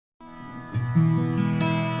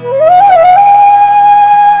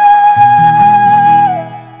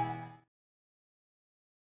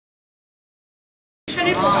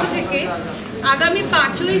আগামী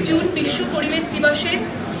 5ই জুন বিশ্ব পরিবেশ দিবসের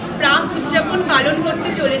প্রাক উদযাপন পালন করতে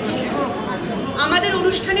চলেছি। আমাদের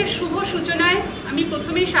অনুষ্ঠানের শুভ সূচনায় আমি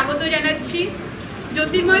প্রথমেই স্বাগত জানাচ্ছি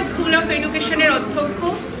জ্যোতির্ময় স্কুল অফ এডুকেশনের অধ্যক্ষ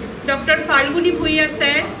doctor Falguni Bhuiyan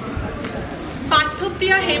sir, Partha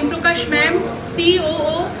Priya হেমপ্রকাশ ma'am,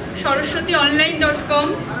 C.O.O saraswati-online.com,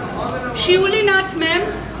 Seeuly Nath ma'am,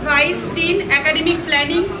 vice dean academic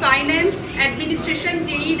planning, finance, administration,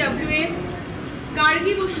 JEWA,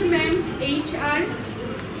 Gargi Basu ma'am, HR,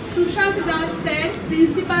 Sushant Das sir,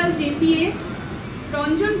 principal JPS,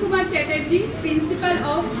 Ranjan Kr, Chatterjee, principal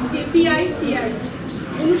of JPITR।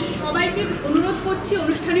 সবাইকে অনুরোধ করছি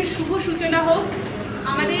অনুষ্ঠানের শুভ সূচনা হোক।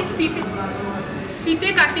 আমাদের ফিতে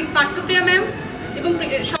কাটিং পার্থ প্রিয়া ma'am এবং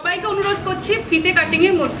সবাইকে অনুরোধ করছি ফিতে কাটিং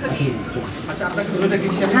এর মধ্য দিয়ে। আচ্ছা, আপনাকে ধরে কি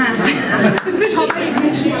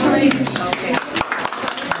সবাই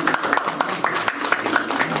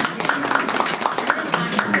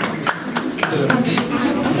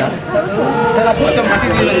মাটি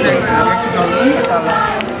দিয়ে দেন।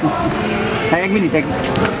 এক মিনিট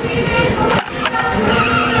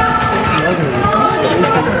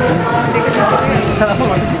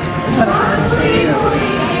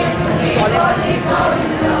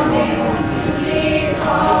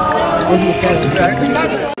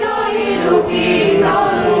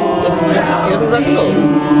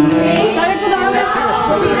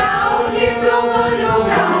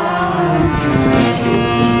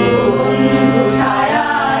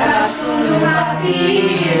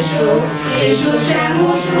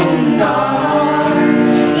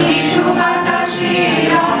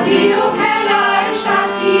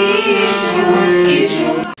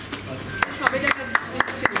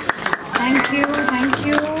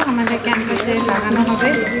আমাদের ক্যাম্পাসে লাগানো হবে।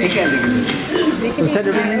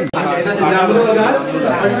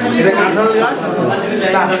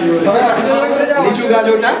 লিচু গাছ,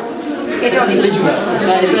 ওটা লিচু গাছ,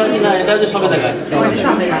 এটা হচ্ছে সবেদা গাছ।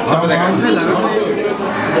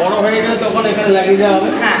 বড় হয়ে গেলে তখন এখানে লাগিয়ে দেওয়া হবে,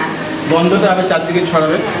 বন্ধটা হবে, চারদিকে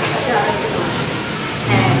ছড়াবে।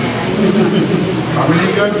 আপনি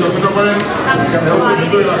যতটা পারেন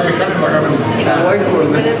অ্যাভয়েড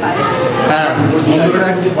করবেন। হ্যাঁ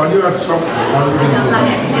সব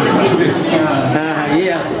হ্যাঁ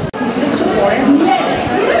ইয়ে আছে।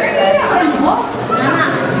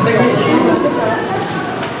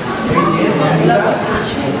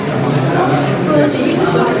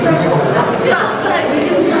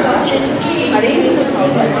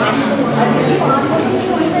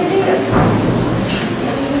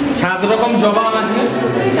 সাত রকম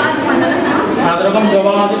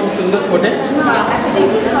জবা আছে, খুব সুন্দর ফোটে।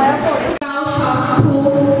 দাও স্বাস্থ্য,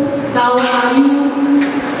 দাও আয়ু,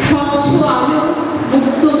 স্বচ্ছ আলো,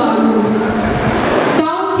 মুক্ত বায়ু,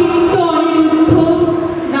 দাও চিত্ত অনিরুদ্ধ,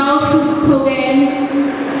 দাও শুদ্ধ জ্ঞান,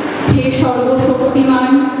 হে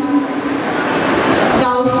সর্বশক্তিমান,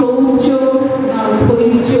 দাও শৌর্য, দাও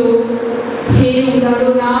ধৈর্য, হে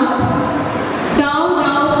উদারনাথ, দাও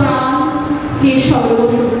দাও প্রাণ, হে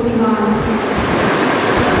সর্বশক্তিমান।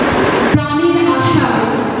 প্রাণের আশায়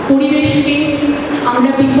পরিবেশকে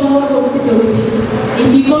আমরা বিপন্ন করতে চলেছি। এই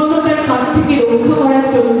বিপন্নতার হাত থেকে রক্ষা করার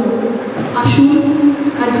জন্য আসুন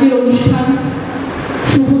আজকের অনুষ্ঠান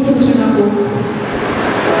শুভ সূচনা করব।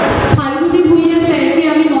 ফাল্গুনী ভূঁইয়া স্যারকে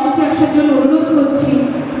আমি মঞ্চে আসার জন্য অনুরোধ করছি,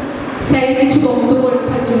 স্যারের কিছু বক্তব্য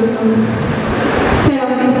রাখার জন্য। স্যার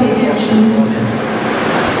আমাকে স্টেজে আসুন।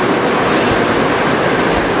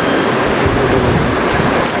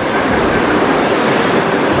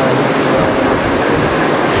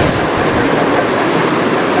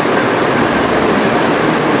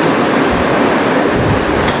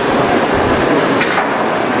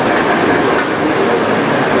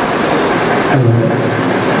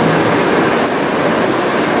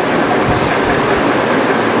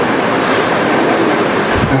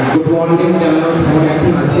 গুড মর্নিং জানানোর সময়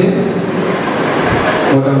এখন আছে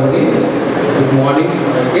মোটামুটি। গুড মর্নিং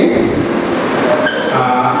সবাইকে।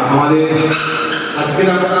 আমাদের আজকের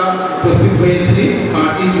আমরা উপস্থিত হয়েছি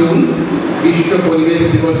 5ই জুন বিশ্ব পরিবেশ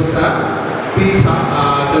দিবসটা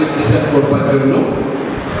সেলিব্রেশন করবার জন্য।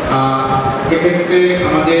 এক্ষেত্রে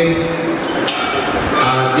আমাদের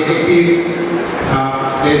JPITI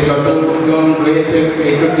যতজন রয়েছেন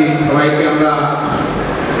এইসবটি সবাইকে আমরা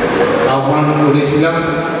আহ্বান করেছিলাম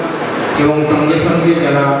এবং সঙ্গে সঙ্গে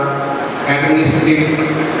যারা অ্যাডমিনিস্ট্রেটিভ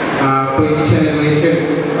পজিশনে রয়েছেন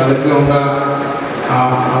তাদেরকেও আমরা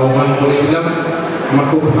আহ্বান করেছিলাম। আমার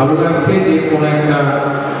খুব ভালো লাগছে যে কোনো একটা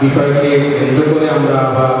বিষয়কে কেন্দ্র করে আমরা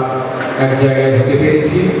আবার এক জায়গায় যেতে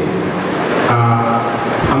পেরেছি।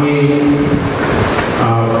 আমি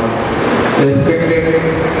respected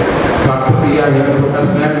Partha Priya Hemprakash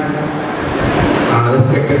Madam,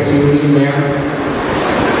 respected Seeuly Nath,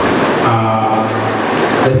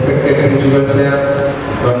 respected principal sir,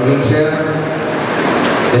 Ranjan sir,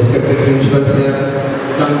 respected principal sir,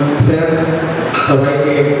 sir,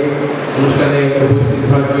 সবাইকে অনুষ্ঠানে উপস্থিত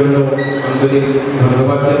হওয়ার জন্য আন্তরিক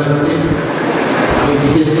ধন্যবাদ জানাচ্ছি। আমি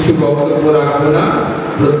বিশেষ কিছু বক্তব্য রাখবো না,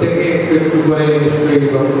 প্রত্যেকে একটু একটু করে নিশ্চয়ই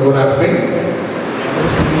বক্তব্য রাখবেন।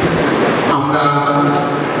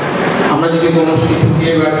 আমরা যদি কোনো শিশুকে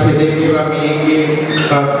বা ছেলেকে বা মেয়েকে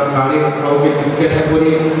বা বাড়ির কাউকে জিজ্ঞাসা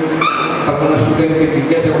করি বা কোনো স্টুডেন্টকে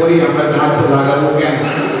জিজ্ঞাসা করি আমরা গাছ লাগাবো কেন,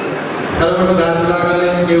 কারণ গাছ লাগালে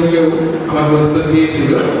কেউ কেউ আমাকে উত্তর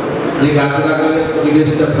দিয়েছিল যে গাছ লাগালে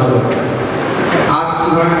পরিবেশটা ভালো হয়। আর কি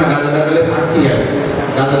হয় না, গাছ লাগালে পাখি আসে,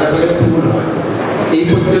 গাছ লাগালে ফুল হয়, এই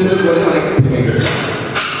পর্যন্ত বলে অনেক থেমে গেছে।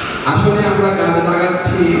 আসলে আমরা গাছ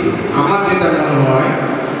লাগাচ্ছি, আমার যেটা মনে হয়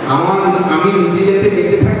আমি নিজে যাতে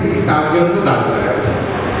বেঁচে থাকি তার জন্য গাছ লাগাচ্ছি।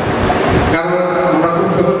 কারণ আমরা খুব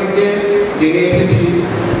ছোট থেকে জেনে এসেছি,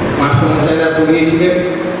 মাস্টারমশাইরা পড়িয়েছিলেন,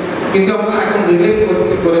 কিন্তু আমরা এখন রিলেট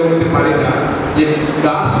করে বলতে পারি না যে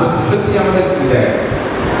গাছ সত্যি সত্যি আমাদের কি দেয়।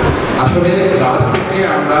 আসলে গাছ থেকে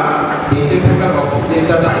আমরা বেঁচে থাকার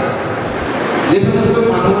অক্সিজেনটা পাই। যে সমস্ত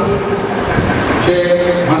মানুষ সে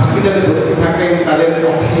হসপিটালে ভর্তি থাকেন, তাদের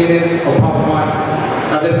অক্সিজেনের অভাব হয়,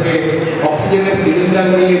 তাদেরকে অক্সিজেনের সিলিন্ডার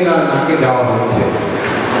নিয়ে তার নাকে দেওয়া হচ্ছে।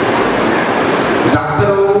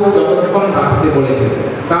 ডাক্তারবাবু যতক্ষণ রাখতে বলেছেন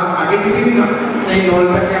তার আগে যদি এই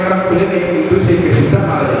নলটাকে আমরা খুলে নিই, কিন্তু সেই পেশেন্টটা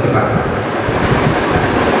মারা যেতে পারে।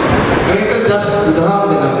 আমি একটা জাস্ট উদাহরণ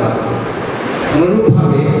দিলাম না।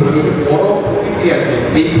 অনুরূপভাবে আমি যে বড় প্রকৃতি আছে,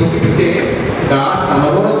 এই প্রকৃতিতে গাছ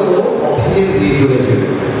অনবরত অক্সিজেন দিয়ে চলেছে।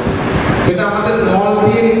 সেটা আমাদের নল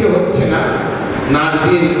দিয়ে নিতে হচ্ছে না, নাক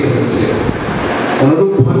দিয়ে নিতে হচ্ছে।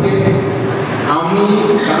 অনুরূপভাবে আমি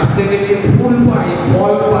গাছ থেকে যে ফুল পাই,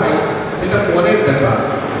 ফল পাই, সেটা পরের ব্যাপার।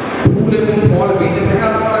 ফুল এবং ফল বেঁচে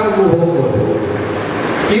থাকার পর আমি উপভোগ করবো,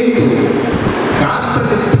 কিন্তু গাছটা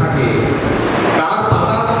যদি থাকে তার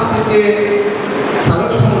পাতা থেকে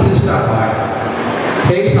সালোক সংশ্লেষটা হয়,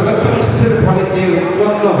 সেই সালোক সংশ্লেষের ফলে যে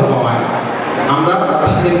উৎপন্ন হয় আমরা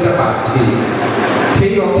অক্সিজেনটা পাচ্ছি।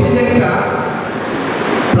 সেই অক্সিজেনটা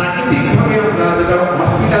প্রাকৃতিকভাবে আমরা যেটা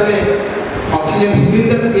হসপিটালে অক্সিজেন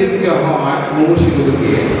সিলিন্ডার দিয়ে দিতে হয়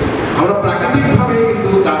মৌসুমীকে, আমরা প্রাকৃতিকভাবে কিন্তু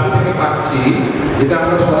গাছ থেকে পাচ্ছি, যেটা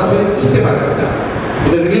আমরা সরাসরি বুঝতে পারছি না,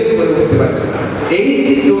 এটা রিলেট করে করতে পারছি না। এই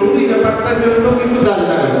যে জরুরি ব্যাপারটার জন্য কিন্তু গাছ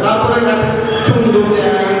লাগানো। তারপরে গাছের সুন্দর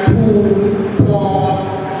ফুল, ফল,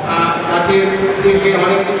 গাছের থেকে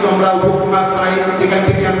অনেক কিছু আমরা উপকার পাই, সেখান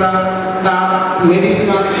থেকে আমরা তার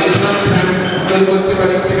মেডিসিনাল প্ল্যান্ট তৈরি করতে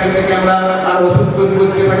পারি, সেখান থেকে আমরা আর ওষুধ তৈরি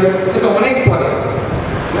করতে পারি। কিন্তু অনেক পরে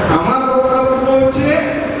আমার বক্তব্য বলছে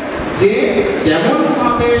যে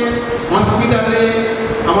যেমনভাবে হসপিটালে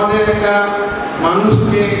আমাদের একটা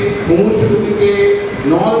মানুষকে মুমূর্ষুকে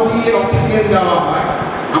নল দিয়ে অক্সিজেন দেওয়া হয়,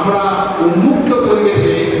 আমরা উন্মুক্ত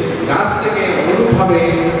পরিবেশে গাছ থেকে অনুরূপভাবে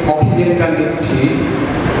অক্সিজেনটা নিচ্ছি।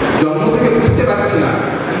 জন্ম থেকে বুঝতে পারছি না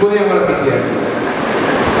কি করে আমরা বেঁচে আছি।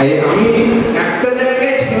 আমি একটা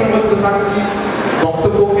জায়গায় সীমাবদ্ধ থাকছি,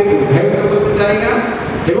 বক্তব্যকে দীর্ঘায়িত করতে চাই না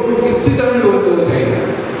এবং বিস্তৃত আমি বলতেও চাই না।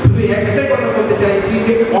 শুধু একটাই কথা বলতে চাইছি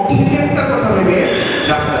যে অক্সিজেনটার কথা ভেবে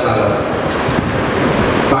গাছটা লাগাবো।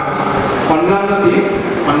 বাকি অন্যান্য দিক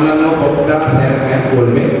অন্যান্য বক্তা স্যার ম্যাম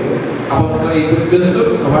বলবেন। আপাতত এই পর্যন্ত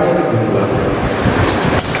সবাইকে ধন্যবাদ।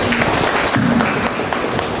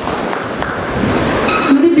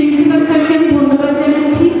 আমাদের প্রিন্সিপাল স্যারকে আমি ধন্যবাদ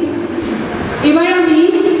জানাচ্ছি। এবার আমি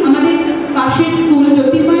আমাদের পাশের স্কুল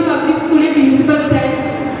জ্যোতির্ময় পাবলিক স্কুলের principal sir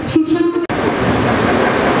Sushant.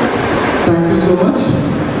 Thank you so much.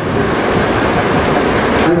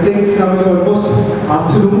 I think now it's almost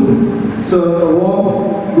afternoon, so a warm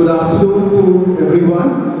good afternoon to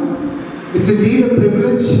everyone. It's indeed a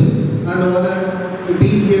privilege and honor to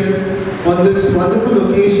be here on this wonderful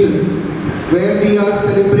occasion where we are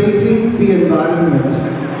celebrating the environment.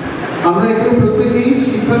 আমরা এখানে প্রত্যেকেই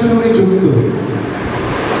শিক্ষার সঙ্গে যুক্ত।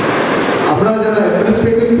 আমরা যারা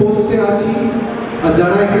administrative পোস্টে আছি আর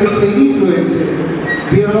যারা এখানে ট্রেনিংস রয়েছে,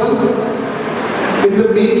 we are all in the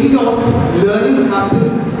making of learning happen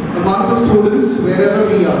among the students wherever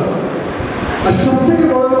we are. আর সব থেকে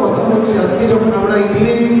বড় কথা হচ্ছে আজকে যখন আমরা এই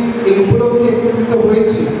দিনে এই উপলক্ষে একত্রিত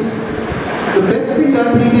হয়েছি, the best thing that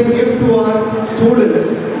we can give to our students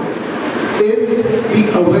is the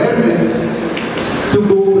awareness to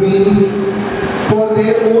go green for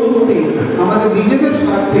their own sake. আমাদের নিজেদের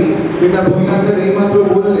স্বার্থে, যেটা ভূমিয়া স্যার এইমাত্র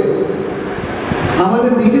বললেন,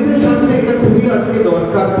 আমাদের নিজেদের স্বার্থে এটা খুবই আজকে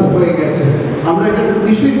দরকার হয়ে গেছে। আমরা এটা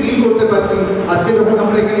নিশ্চয়ই ফিল করতে পারছি আজকে যখন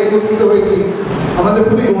আমরা এখানে একত্রিত হয়েছি, আমাদের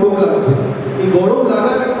খুবই গরম লাগছে। এই গরম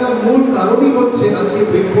লাগার একটা মূল কারণই হচ্ছে আজকে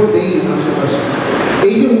বৃক্ষ নেই আশেপাশে।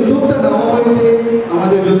 এই যে উদ্যোগটা নেওয়া হয়েছে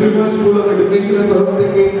আমাদের জ্যোতির্ময় স্কুল অফ এডুকেশনের তরফ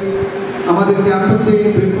থেকে, আমাদের ক্যাম্পাসে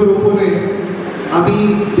বৃক্ষরোপণে আমি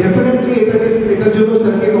ডেফিনেটলি এটার জন্য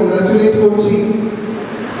স্যারকে কংগ্রাচুলেট করছি।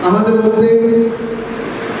 আমাদের মধ্যে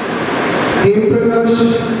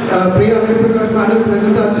Priya Hemprakash Madam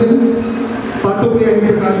present achen, Partha Priya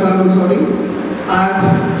Hemprakash Madam, sorry, and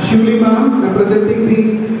Seeuly Ma'am representing the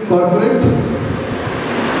corporate.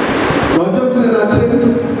 Ranjan Sir achen,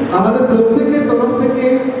 আমাদের প্রত্যেকের তরফ থেকে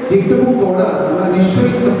যেটুকু করা আমরা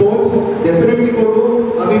নিশ্চয়ই সাপোর্ট ডেফিনেটলি করব।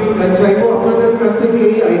 আমি চাইবো আপনাদের কাছ থেকে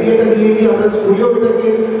এই আইডিয়াটা নিয়ে গিয়ে আমরা স্কুলেও এটাকে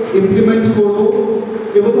ইমপ্লিমেন্ট করব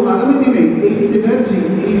এবং আগামী দিনে এই সিনার্জি,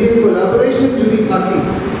 এই যে কোলাবোরেশন যদি থাকে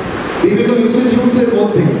বিভিন্ন ইনস্টিটিউটসের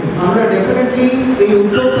মধ্যে, আমরা ডেফিনেটলি এই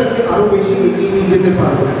উদ্যোগটাকে আরো বেশি এগিয়ে নিয়ে যেতে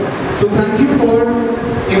পারবো। So thank you for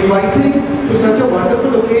inviting to such a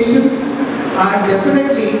wonderful occasion, and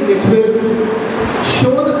definitely it will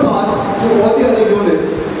show the path to all the other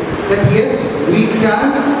units that yes, we can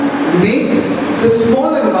make the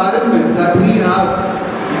small environment that we have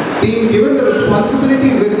been given the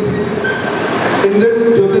responsibility with in this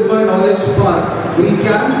Jyotirmay Knowledge Park, we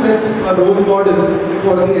can set a role model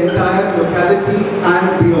for the entire locality and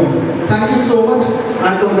beyond. Thank you so much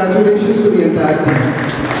and congratulations to the entire team.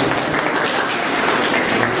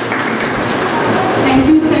 Thank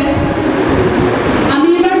you, sir. আমি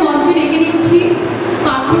এবার মঞ্চে ডেকে নিচ্ছি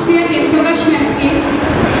পার্থ প্রিয়া হেমপ্রকাশ ম্যামকে,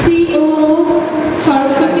 C.O.O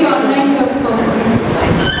Saraswati online.com।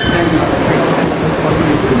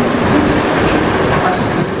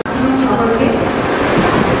 সকলকে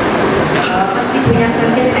firstly প্রিয়া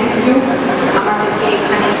স্যারকে thank you আমাদেরকে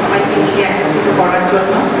এখানে সবাইকে মিলে একত্রিত করার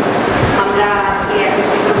জন্য। আমরা আজকে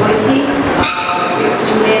একত্রিত হয়েছি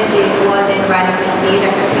জুনের যে ওয়ার্ল্ড এনভায়রনমেন্ট ডের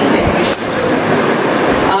একটা প্রি সেলিব্রেশন।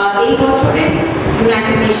 এই বছরের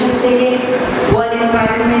ইউনাইটেড নেশনস থেকে ওয়ার্ল্ড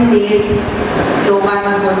এনভায়রনমেন্ট ডের স্লোগান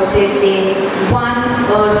হচ্ছে যে ওয়ান আর্থ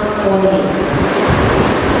অনলি।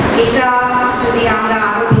 এটা যদি আমরা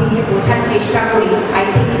আরো ভেঙে বোঝার চেষ্টা করি, I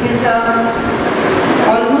think it is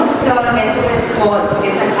almost SOS call,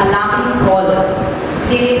 it's an alarming call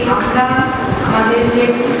যে আমরা আমাদের যে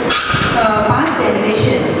পাস্ট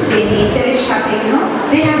জেনারেশন যে নেচারের সাথে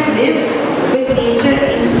they have lived with nature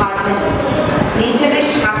in harmony, নেচারের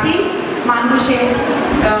সাথে মানুষের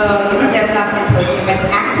ডেভেলপমেন্ট হয়েছে। বাট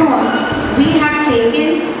এখন we have taken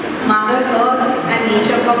mother earth and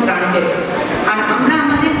nature for granted, আর আমরা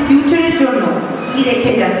আমাদের ফিউচারের জন্য কি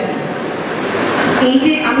রেখে যাচ্ছি। এই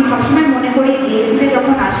যে আমি সবসময় মনে করি জিএসসিতে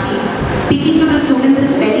যখন আসি, speaking to the students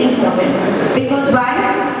is very important because Y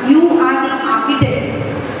you R the architect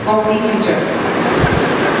of the future.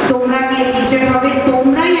 তোমরা গিয়ে টিচার হবে,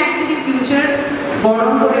 তোমরাই অ্যাকচুয়ালি ফিউচার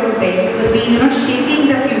বরণ করে উঠবে, will be shaping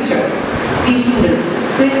the future the students.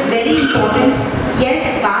 তো ইটস ভেরি ইম্পর্টেন্ট। ইয়েস,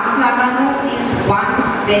 গাছ লাগানো is one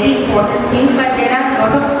very important thing, but there R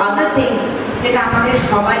lot of other things যেটা আমাদের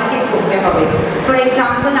সবাইকে করতে হবে। ফর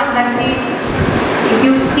এক্সাম্পল, আমরা যদি ইফ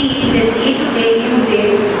ইউ সি যে ডে টু ডে ইউজে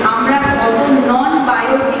আমরা কত নন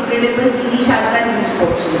বায়োডিগ্রেডেবল জিনিস আজকাল ইউজ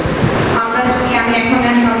করছি। আমরা যদি আমি এখন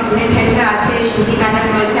সব ইউনিট হেডরা আছে, সেটি ম্যাডাম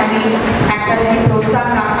রয়েছে, আমি একটা যদি প্রস্তাব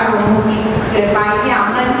রাখার অনুমতি পাই যে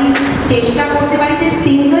আমরা যদি চেষ্টা করতে পারি যে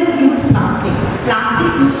সিঙ্গল ইউজ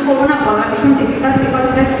প্লাস্টিক ইউজ করবো না, বলা ভীষণ difficult because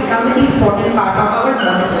it has become very important part of our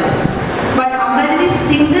modern life. But আমরা যদি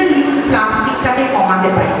সিঙ্গল ইউজ প্লাস্টিকটাকে কমাতে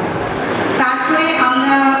পারি, তারপরে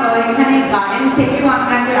আমরা এখানে গার্ডেন থেকেও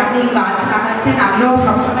আমরা যে আপনি গাছ লাগাচ্ছেন, আমিও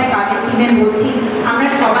সবসময় গার্ডেন টিমে বলছি আমরা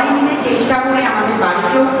সবাই মিলে চেষ্টা করে আমাদের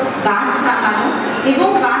বাড়িতেও গাছ লাগানো, এবং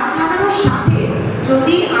গাছ লাগানোর সাথে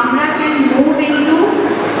যদি আমরা ক্যান মুভ ইনটু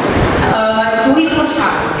জৈব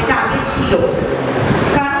সার যেটা আগে ছিল,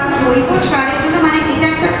 কারণ জৈব সারের জন্য মানে এটা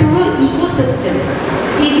একটা পুরো ইকোসিস্টেম।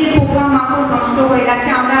 এই যে পোকা মাকড় নষ্ট হয়ে গেছে,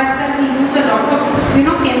 আমরা আজকাল use a lot of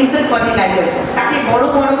chemical fertiliser, তাতে বড়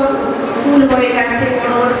বড় ফুল হয়ে যাচ্ছে,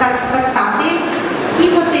 বড় বড়, তাতে কি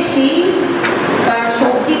হচ্ছে সেই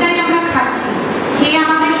সবজিটাই আমরা খাচ্ছি, খেয়ে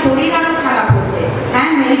আমাদের শরীর আরো খারাপ হচ্ছে।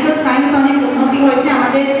 হ্যাঁ, মেডিকেল সায়েন্স অনেক উন্নতি হয়েছে,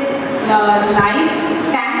 আমাদের লাইফ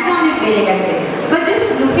স্প্যানটা অনেক বেড়ে গেছে, but just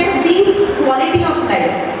look at the quality of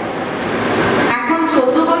life. এখন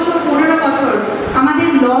 14 বছর 15 বছর আমাদের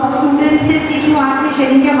ল স্টুডেন্টসের কিছু আছে,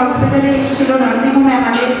 সেদিনকে হসপিটালে এসেছিল নার্সিংহোমে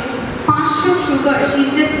আমাদের 500 sugar, she is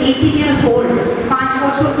just 18 years old, 5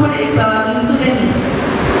 বছর ধরে ইনসুলিন নিচ্ছে।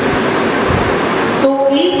 তো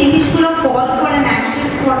এই জিনিসগুলো call for an action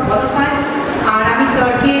for all of us. আর আমি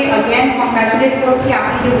স্যারকে অ্যাগেন কংগ্রাচুলেট করছি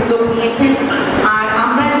আপনি যে উদ্যোগ নিয়েছেন। আর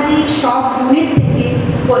আমরা যদি সব ইউনিট থেকে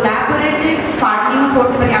কোলাবোরেটিভ ফার্মিংও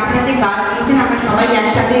করতে পারি, আপনারা যে গাছ দিয়েছেন আমরা সবাই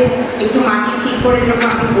একসাথে একটু মাটি ঠিক করে, যেরকম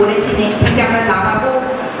আমি বলেছি নেক্সট থেকে আমরা লাগাবো,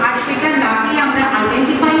 আর সেটা লাগিয়ে আমরা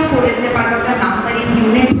আইডেন্টিফাইও করে দিতে পারবো একটা নাম্বারিং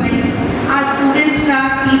ইউনিট ওয়াইজ। আর স্টুডেন্টসরা,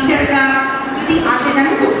 টিচাররা যদি আসে,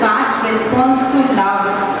 জানেন তো গাছ রেসপন্স টু লাভ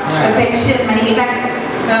অ্যাফেকশন, মানে এটা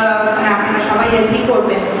মানে আপনারা সবাই এগ্রি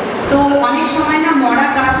করবেন। তো অনেক সময় না মরা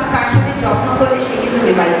গাছও তার সাথে যত্ন করলে সে কিন্তু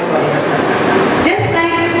রিভাইভ করে, just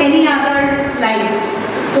like any other life.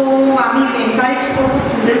 তো আমি এনকারেজ করবো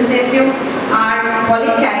স্টুডেন্টসদেরকেও, আর বলে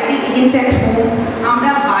চ্যারিটি বিগিনস অ্যাট হোম।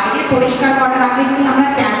 আমরা বাইরে পরিষ্কার করার আগে যদি আমরা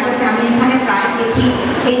ক্যাম্পাসে, আমি এখানে প্রায় দেখি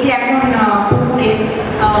এই যে এখন পুকুরে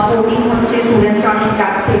বোটিং হচ্ছে, স্টুডেন্টসরা অনেক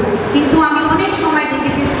যাচ্ছে, কিন্তু আমি অনেক সময়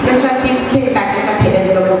দেখেছি স্টুডেন্টসরা চিপস খেয়ে প্যাকেটটা ফেলে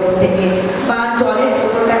দিল বোতল থেকে, বা জলের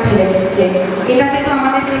বোতলটা ফেলে দিচ্ছে। এটাতে তো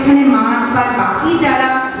আমাদের যেখানে মাছ বা বাকি যারা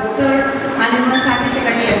ওয়াটার অ্যানিমালস আছে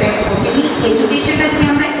সেটাকে এফেক্ট করছে। এই এডুকেশনটা যদি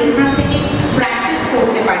আমরা এখান থেকে প্র্যাকটিস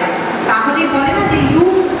করতে পারি, তাহলে বলে না যে you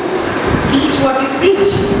teach what you preach,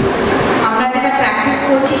 আমরা যেটা প্র্যাকটিস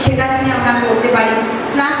করছি সেটা যদি আমরা করতে পারি,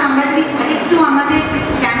 প্লাস আমরা যদি আরেকটু আমাদের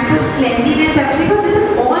ক্যাম্পাস ক্লিনলিনেস আছে, because this is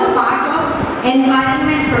all part of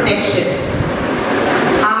environment protection.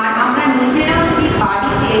 আর আমরা নিজেরাও যদি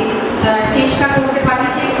বাড়িতে চেষ্টা করতে পারি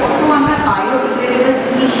যে কত আমরা বায়োডিগ্রেডেবল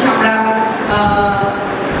জিনিস আমরা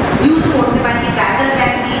ইউজ করতে পারি, রাদার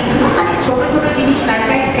দ্যান দি মানে ছোটো ছোটো জিনিস। লাইক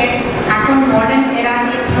আই সেড, এখন মডার্ন এরা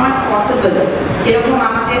ইটস নট পসিবল, যেরকম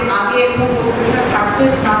আমাদের আগে এরকম পরিবেশন থাকতো,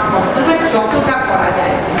 ইটস নট পসিবল, বাট যতটা করা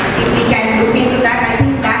যায় if we can look into that, I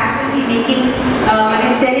think that will be making মানে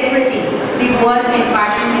celebrating the world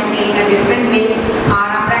environment in a different way. আর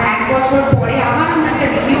আমরা এক বছর পরে আবার আমরা একটা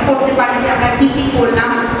রিভিউ করতে পারি যে আমরা কী কী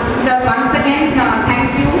করলাম। Sir once again thank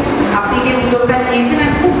you, আপনি যে উদ্যোগটা নিয়েছেন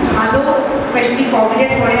আর খুব ভালো, স্পেশালি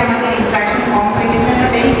কোভিডের পরে আমাদের ইন্টারাকশন কম হয়ে গেছে, একটা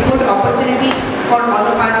very good opportunity for all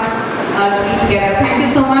of us to be together. Thank you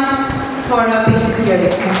so much for patient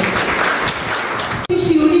hearing.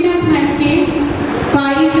 Ms.Seeuly Nath Ma'amke,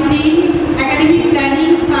 Vice Dean, Academic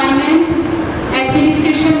Planning, Finance,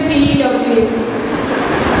 Administration, JEW.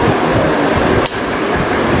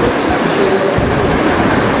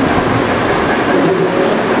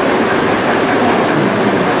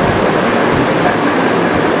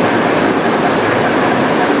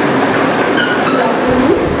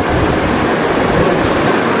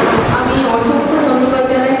 আমি অসংখ্য ধন্যবাদ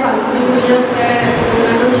জানাই ফাল্গুনী ভূঁইয়া স্যার এবং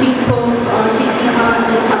অন্যান্য শিক্ষক, শিক্ষিকা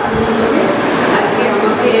এবং ছাত্রবৃন্দকে আজকে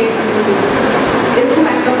আমাকে এরকম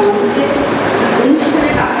একটা মঞ্চে অনুষ্ঠানে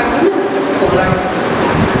ডাকার জন্য কিছু বলার।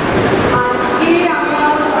 আজকে আমরা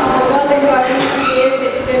ওয়ার্ল্ড এনভায়রনমেন্ট ডে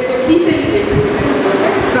সেলিব্রেট করছি, সেলিব্রেশন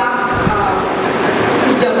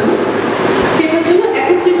উদযাপন, সেটার জন্য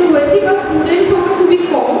একত্রিত হয়েছি। বা স্টুডেন্ট সংখ্যা খুবই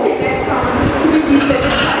কম, এটা একটা আমাদের খুবই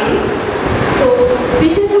ডিসস্যাটিসফাইং। তো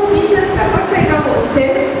বিশেষ ব্যাপারটা এটা হচ্ছে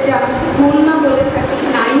যে আমি ভুল না বলে থাকি,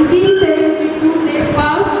 1972-তে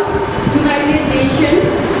ফার্স্ট ইউনাইটেড নেশন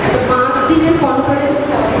একটা 5 দিনের কনফারেন্স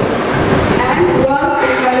করে অ্যান্ড ওয়ার্ল্ড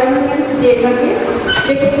এনভায়রনমেন্ট ডেটাকে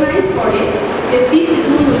রেকগনাইজ করে যে 5th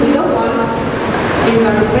June will be the World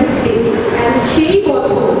Environment Day। And সেই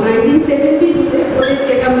বছর 1972-তে ওদের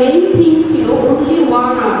যেটা মেইন থিম ছিল only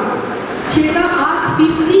 1 hour, সেটা আজ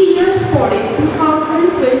 50 ইয়ার্স পরে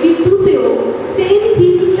 2022-তেও সেম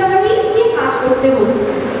থিমটাই নিয়ে কাজ করতে হচ্ছে।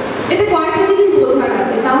 এতে কয়েকটা জিনিস বোঝার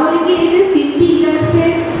আছে। তাহলে কি এই যে 50 ইয়ার্সে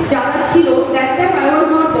যারা ছিল, that time I was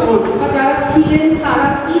not born, বা যারা ছিলেন তারা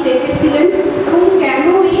কি দেখেছিলেন এবং কেন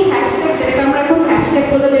এই হ্যাশট্যাগ, যেটাকে আমরা এখন হ্যাশট্যাগ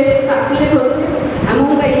বলে বেশ সার্কুলেট হচ্ছে এমন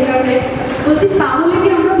দ্য ইন্টারনেট, বলছি তাহলে কি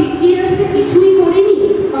আমরা 50 ইয়ার্সে কিছুই করিনি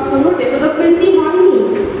বা কোনো ডেভেলপমেন্টই হয়নি?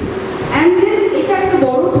 অ্যান্ড দেন এটা একটা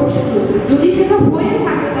বড় প্রশ্ন, যদি সেটা হয়ে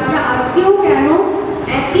থাকে তাহলে আজকেও কেন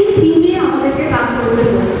একই থিমে আমাদেরকে কাজ করতে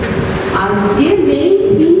হচ্ছে? আর যে মেইন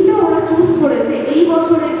থিমটা ওরা চুজ করেছে এই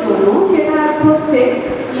বছরের জন্য, সেটা হচ্ছে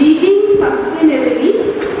living সাস্টেনেবলি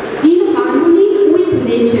in harmony with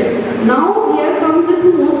nature. Now here comes the two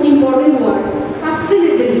most important word,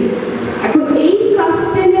 সাস্টেনেবলি। এখন এই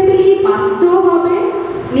সাস্টেনেবলি বাঁচতেও হবে,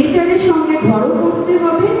 নেচারের সঙ্গে ঘরও করতে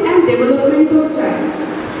হবে, অ্যান্ড ডেভেলপমেন্টও চাই।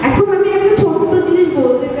 এখন আমি একটা ছোট্ট জিনিস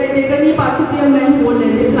বলতে চাই, যেটা নিয়ে পার্থা প্রিয়া ম্যাম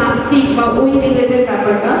বললেন যে প্লাস্টিক বা ওই রিলেটেড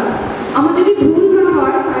ব্যাপারটা। আমার যদি ভুল না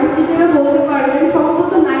হয়, সায়েন্স টিচাররা বলতে পারবেন,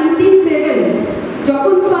 সম্ভবত 1907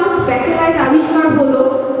 যখন ফার্স্ট ব্যাকেলাইট আবিষ্কার হলো,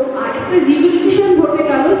 আর একটা রিভলিউশন ঘটে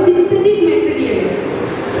গেল সিনথেটিক ম্যাটেরিয়ালে।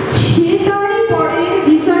 সেটাই পরে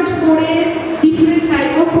রিসার্চ করে different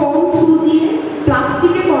type of form through দিয়ে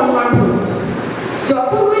প্লাস্টিকে কনভার্ট হলো।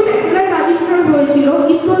 যখন ওই ব্যাকেলাইট আবিষ্কার হয়েছিল,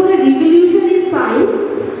 ইট ওয়াজ এ রিভলিউশন ইন সায়েন্স,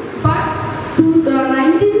 বাট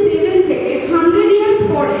 1907 থেকে 100 ইয়ার্স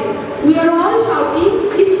পরে we are all shouting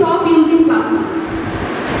stop using plastic.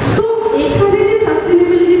 So এখানে যে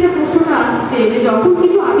সাস্টেনেবিলিটির প্রশ্নটা আসছে, যে যখন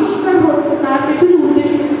কিছু আবিষ্কার হচ্ছে তার পেছনে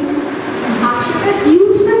উদ্দেশ্য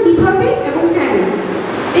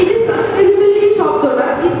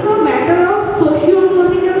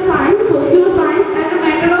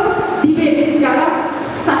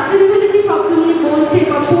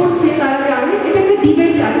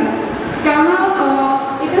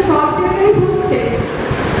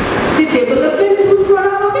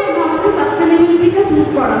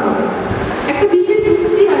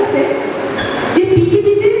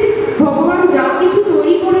পৃথিবীতে ভগবান যা কিছু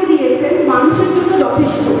তৈরি করে দিয়েছেন মানুষের জন্য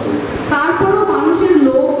যথেষ্ট, তারপরেও মানুষের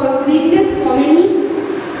লোভ বা গ্রিডনেস কমেনি,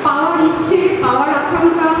 পাওয়ার ইচ্ছে, পাওয়ার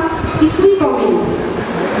আকাঙ্ক্ষা কিছুই কমেনি।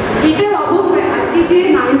 এটার অবস্থায় আজকে যে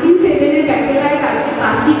 1907-এর ব্যাকেলায় আজকে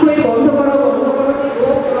প্লাস্টিক হয়ে বন্ধ করো যে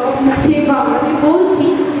রোগ উঠছে বা আমরা যে বলছি,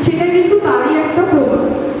 সেটা কিন্তু তারই একটা প্রমাণ।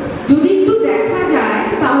 যদি একটু দেখা যায়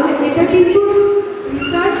তাহলে এটা কিন্তু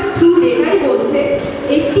রিসার্চ থ্রু ডেটাই বলছে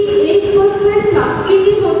 88%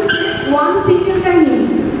 প্লাস্টিকই হচ্ছে ওয়ান সিঙ্গেল টাইম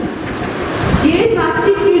ইউজ। যে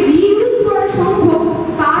প্লাস্টিককে রিইউজ করা সম্ভব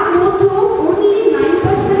তার মধ্যেও অনলি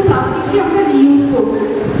 9% প্লাস্টিককে আমরা রিইউজ করছি।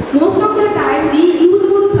 Most of the time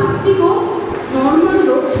reusable প্লাস্টিকও normal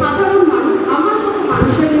লোক, সাধারণ মানুষ, আমার মতো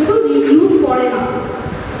মানুষের কিন্তু রিইউজ করে না।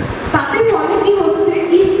 তাতে ফলে কি হচ্ছে,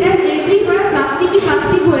 ইচ অ্যান্ড এভরিওয়্যার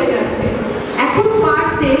প্লাস্টিক হয়ে যাচ্ছে। এখন পার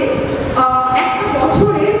ডে একটা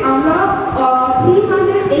বছরে আমরা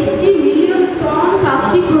 380 মিলিয়ন টন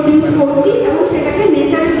প্লাস্টিক প্রডিউস করছি এবং সেটাকে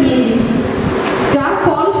নেচারে দিয়ে দিচ্ছি। যার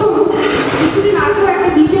ফলস্বরূপ কিছুদিন আগেও একটা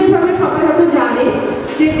বিশেষভাবে সবাই হয়তো জানে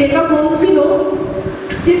যে ডেটা বলছিল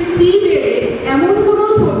যে সি বেডে এমন কোনো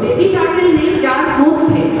বেবি টার্টেল নেই যার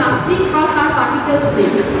মধ্যে প্লাস্টিক বা তার পার্টিকেলস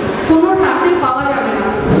নেই। কোনো টার্টেল পাওয়া যাবে না,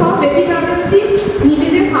 সব বেবি টার্টেলসই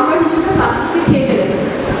নিজেদের খাবার হিসেবে প্লাস্টিককে খেয়ে ফেলেছে।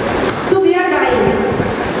 So they R dyeing.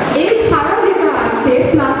 এছাড়া যেটা আছে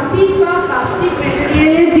প্লাস্টিক বা প্লাস্টিক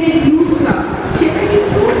ম্যাটেরিয়ালের যে ইউজটা, সেটা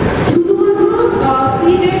কিন্তু শুধুমাত্র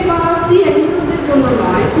সি বেড বা সি অ্যানিমালসদের জন্য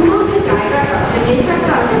নয়, পুরো যে জায়গাটা, যে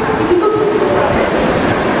নেচারটা আছে তাকে কিন্তু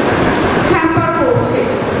হ্যাম্পার করছে।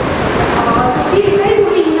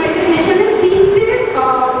 ইউনাইটেড নেশনের 3টে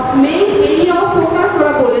মেইন এরিয়া অফ ফোকাস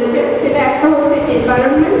ওরা বলেছে, সেটা একটা হচ্ছে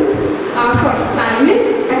ক্লাইমেট,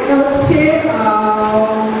 একটা হচ্ছে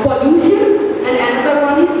pollution, and another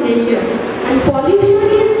one is nature. And pollution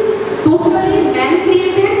is totally man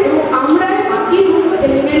created এবং আমরা বাকি দুটো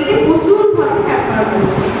এলিমেন্টকে প্রচুরভাবে হ্যাম্পার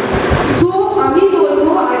করছি। সো আমি বলবো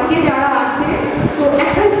আজকে যারা আছে, তো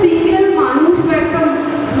একটা সিঙ্গেল মানুষ বা একটা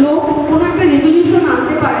লোক কোনো একটা রিভলিউশন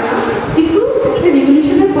আনতে পারে না, কিন্তু একটা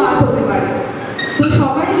রিভলিউশনের পার্ট হতে পারে। তো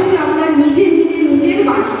সবাই যদি আমরা নিজের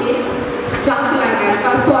বাড়িতে গাছ লাগাই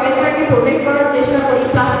বা সয়েলটাকে প্রোটেক্ট করার চেষ্টা করি,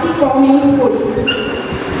 প্লাস্টিক কম ইউজ করি,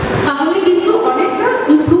 তাহলে কিন্তু অনেকটা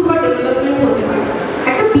ইমপ্রুভ বা ডেভেলপমেন্ট হতে পারে।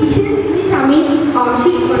 একটা বিশেষ জিনিস আমি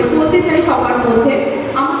বলতে চাই সবার মধ্যে,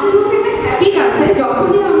 আমাদের মধ্যে একটা হ্যাবিট আছে,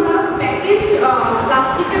 যখনই আমরা প্যাকেজ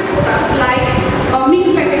প্লাস্টিকের প্রোডাক্ট লাইক মিল্ক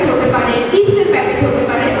প্যাকেট হতে পারে, চিপসের প্যাকেট হতে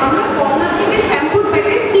পারে, আমরা কর্নার থেকে শ্যাম্পুর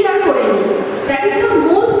প্যাকেট ক্লিয়ার করে নিই। That is the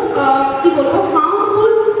most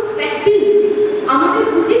harmful practice. আমাদের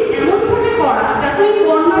উচিত এমনভাবে করা যাতে ওই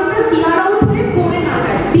কর্নারটা ক্লিয়ার আউট হয়ে পড়ে না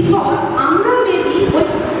যায়, বিকজ আমরা মেবি ওই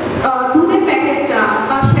দুধের প্যাকেটটা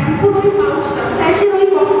বা শ্যাম্পুর ওই পাউচটা, স্যাশের ওই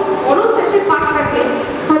বড় স্যাশের পার্টটাকে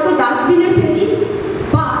হয়তো ডাস্টবিনে ফেলি,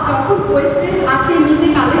 বা যখন ওয়েস্টেজ আসে নিজে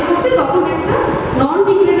কালেক্ট করতে তখন একটা নন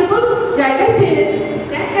ডিগ্রেডেবল জায়গায় ফেলে দিই।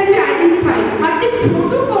 That can be identified. আর যে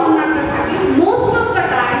ছোট কর্নারটা থাকে, মোস্ট অফ দ্য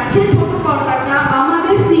টাইম সেই ছোট কর্নারটা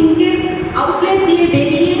আমাদের সিঙ্কের আউটলেট দিয়ে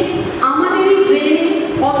বেরিয়ে আমাদেরই ড্রেনে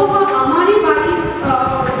অথবা আমারই বাড়ির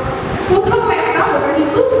কোথাও একটা, ওটা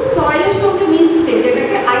কিন্তু সয়েলের সঙ্গে মিশছে,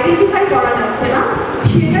 যেটাকে আইডেন্টিফাই করা যাচ্ছে না,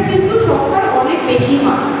 সেটা কিন্তু সংখ্যায় অনেক বেশি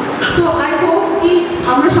হয়। সো আই হোপ কি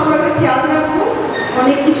আমরা সবাইকে খেয়াল রাখবো।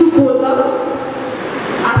 অনেক কিছু বললাম,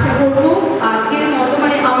 আশা করবো আজকের মতো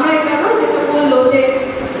আমরা এটা না যেটা বললো যে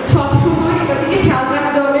সবসময় এটা থেকে খেয়াল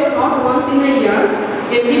রাখতে হবে, not once in a year,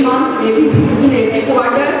 every month, maybe in every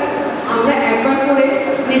quarter আমরা একবার করে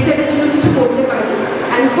নেচারের জন্য কিছু করতে পারি।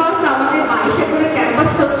 অ্যান্ড ফার্স্ট আমাদের 22 একরের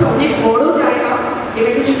ক্যাম্পাসটা হচ্ছে অনেক বড় জায়গা,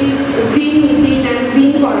 এটাকে যদি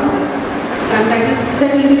গ্রিন করা যায়, and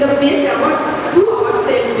that will be the best award to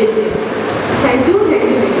ourselves basically. Thank you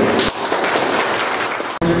very much.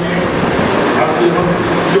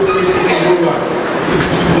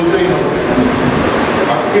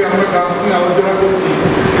 আজকে আমরা গাছ নিয়ে আলোচনা করছি,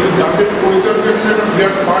 কিন্তু গাছের পরিচর্যা কিন্তু একটা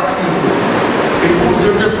বিরাট পার্ট, কিন্তু এই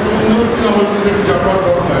পরিচর্যা সম্বন্ধেও কিন্তু আমার কিন্তু একটু জানবার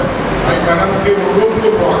দরকার। আমি ম্যাডামকে অনুরোধ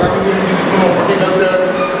করবো আগামী দিনে যদি কোনো হর্টিকালচার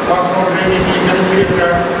পাস এখানে যদি একটা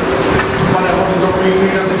আমাদের যখন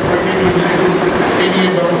ইউনিট আছে সবাইকে নিয়ে এই নিয়ে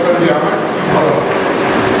ব্যবস্থা দেওয়া হয় ভালো হয়।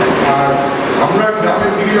 আর আমরা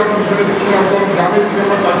গ্রামের দিকে যখন শুনে দিচ্ছিলাম, তখন গ্রামের দিকে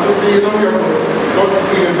আমরা কাজ করতে যেতাম, তখন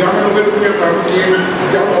গ্রামের লোকের যেতাম যে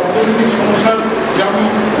যারা অর্থনৈতিক সমস্যার গ্রামে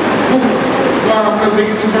খুব আমরা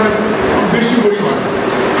দেখছি বেশি পরিমাণ,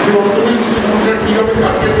 যে অর্থনৈতিক সমস্যার কীভাবে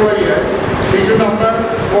কাটিয়ে দেওয়া যায়, সেই জন্য আমরা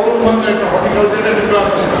কলম ভাঙা একটা হর্টিকালচারের একটা ক্লাস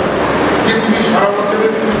দিতাম, যে তুমি সারা বছরে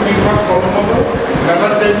তুমি 3 মাস কলম ভাঙো,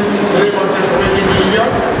 মেলার টাইমে তুমি ছেলে বাচ্চা সবাইকে নিয়ে যাও,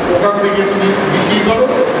 ওখান থেকে তুমি বিক্রি করো,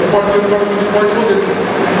 উপার্জন করা কিছু পয়সা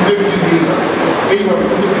দিয়ে দাও এইভাবে।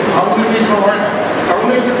 কিন্তু আমাদের এই সব হয় না, কারণ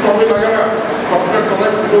একটু টবে লাগালা, টপটার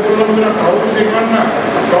তলায় ফুটো করলাম কিনা তাও আমি দেখলাম না,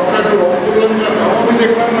 টপটা একটু রং করলাম কিনা তাও আমি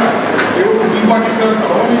দেখলাম না, এবং বিপাকি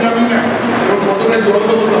তাও আমি জানি না, এবং কতটা জল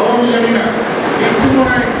দেবো তাও আমি জানি না। একটু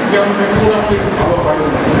মনে হয় যেমন করে আমাদের একটু ভালো হয় না।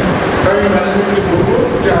 তাই আমি ম্যানেজমেন্টকে বলবো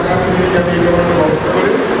যে আগামী দিনে যাতে এই ধরনের ব্যবস্থা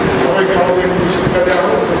করে সবাইকে আমাদের একটু শিক্ষা দেওয়া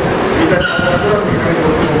হোক, এটা কামনা করে আমি এখানে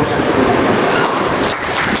বক্তব্য শেষ করবো।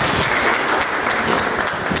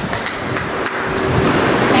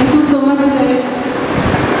 Thank you so much sir.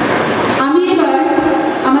 আমি এবার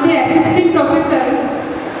আমাদের অ্যাসিস্ট্যান্ট প্রফেসর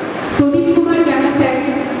প্রদীপ কুমার জানা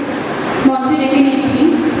স্যারকে মঞ্চে ডেকে নিচ্ছি।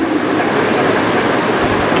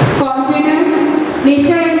 Convener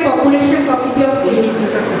nature and population committee of JPITI।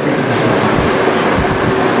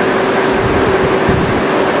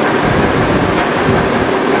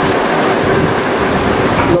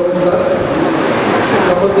 নমস্কার,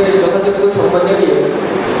 সকলকে যথাযোগ্য সম্মান জানিয়ে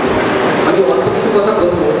আমি অল্প কিছু কথা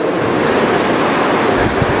বলবো।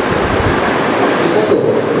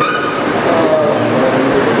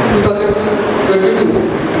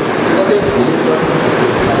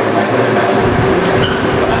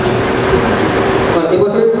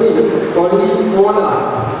 এবছরের থিম অনলি ওয়ান আর্থ,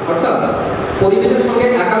 অর্থাৎ পরিবেশের সঙ্গে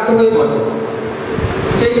একাত্ম হয়ে পড়ে।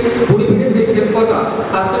 সেই ঘুরে ফিরে সেই শেষ কথা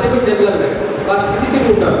সাস্টেনেবল ডেভেলপমেন্ট বা স্থিতিশীল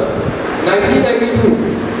উন্নয়ন। 1992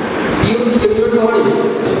 DOC কেন্দ্রীয় শহরে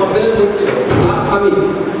সম্মেলন হচ্ছিল, আমি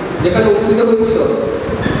যেখানে অনুষ্ঠিত হয়েছিল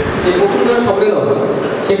যে বসুন্ধরা সম্মেলন,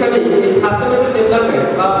 সেখানে এই সাস্টেনেবল ডেভেলপমেন্ট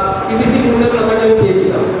বা স্থিতিশীল উন্নয়ন কথাটা আমি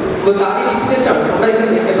পেয়েছিলাম। তো তারই রিফ্লেকশন আমরা এখানে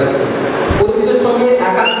দেখতে পাচ্ছি, পরিবেশের সঙ্গে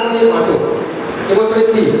একাত্ম হয়ে বাঁচো এবছরের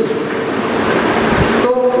থিম। তো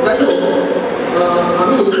যাই হোক,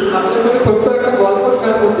 আমি আপনাদের সঙ্গে ছোট্ট একটা গল্প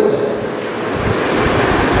শেয়ার করতে চাই।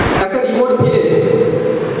 একটা রিমোট ভিলেজ,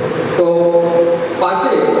 তো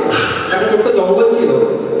পাশে একটা ছোট্ট জঙ্গল ছিল,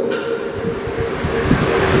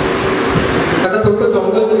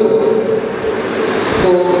 তো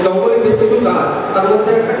জঙ্গলে বেশ কিছু গাছ, তার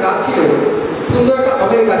মধ্যে একটা গাছ ছিল, সুন্দর একটা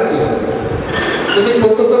আমের গাছ ছিল। তো সেই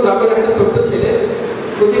প্রত্যন্ত গ্রামের একটা ছোট্ট ছেলে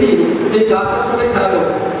প্রতিদিন সেই গাছটার সঙ্গে খেলা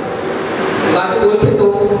করতো, গাছে দোল খেত,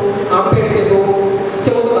 আম পেড়ে খেত, ইচ্ছে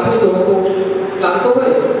মতো গাছে চড়তো, ক্লান্ত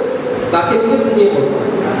হয়ে গাছের নিচে ঘুমিয়ে পড়তো।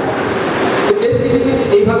 তো বেশ কিছুদিন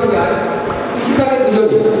এইভাবে যায়, খুশি থাকে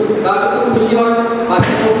দুজনে, গাছ খুব খুশি হয়,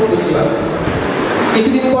 বাচ্চাটাও খুব খুশি হয়।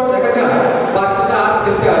 কিছুদিন পর দেখা যায় বাচ্চাটা আর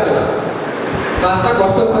খেলতে আসে না, গাছটা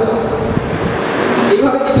কষ্ট পায়।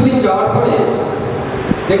 এইভাবে কিছুদিন যাওয়ার পরে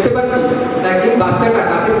দেখতে পাচ্ছি একদিন বাচ্চাটা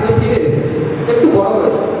গাছের নিচে ফিরে এসেছে, একটু বড়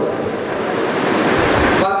হয়েছে।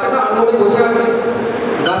 বাচ্চাটা আনমনে বসে আছে।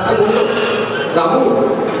 গাছটা বলল, রামু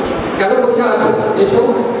কেন বসে আছো, এসো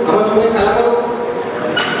আমার সঙ্গে খেলা করো।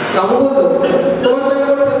 রামু বলল, তোমার সঙ্গে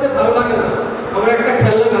আমার খেলতে ভালো লাগে না, আমার একটা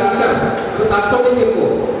খেলনা গাড়ি চাই, আমি তার সঙ্গে খেলবো।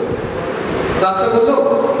 গাছটা বলল,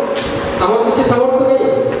 আমার বিশেষ সামর্থ্য নেই,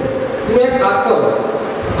 তুমি এক কাজ করো,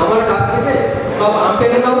 আমার গাছ থেকে সব আম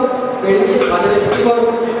পেড়ে নাও, পেড়ে দিয়ে বাজারে বিক্রি করো,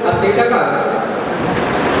 আর সেই টাকা।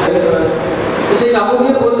 সেই রামু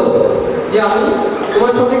নিয়ে বললো যে আমি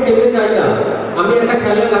তোমার সঙ্গে খেলতে চাই না, আমি একটা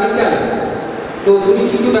খেলনা গাড়ি চাই, তো তুমি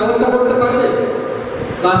কিছু ব্যবস্থা করতে পারবে?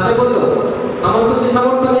 গাছটা বললো, আমার তো সে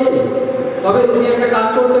সামর্থ্য নেই, তবে তুমি একটা কাজ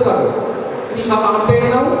করতে পারো, তুমি সব আম পেড়ে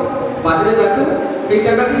নাও, বাজারে যাচ্ছো, সেই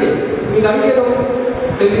টাকা দিয়ে তুমি গাড়ি কেনো।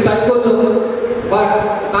 সেদিন তাই করলো, বাট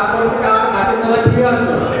তারপর থেকে আমার গাছের তলায় ফিরে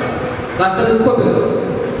আসলো না। গাছটা দুঃখ পেল।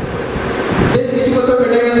 বেশ কিছু বছর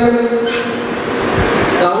কেটে গেল,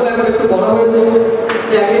 রাহুল এখন একটু বড় হয়েছে,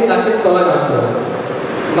 সে একদিন গাছের তলায় আসলো।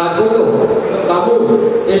 গাছ বললো, বাবু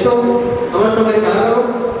এসো আমার সঙ্গে খেলা করো।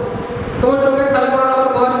 তোমার সঙ্গে খেলা করার আমার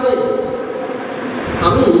বয়স নেই,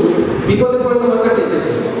 আমি বিপদে পড়ে তোমার কাছে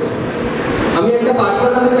এসেছি, আমি একটা বাড়ি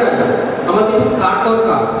বানাতে চাই, আমার কিছু কাঠ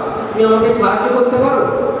দরকার, তুমি আমাকে সাহায্য করতে পারো?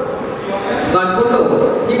 গাছ বললো,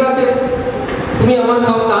 ঠিক আছে, তুমি আমার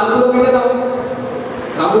সব ডালগুলো কেটে দাও।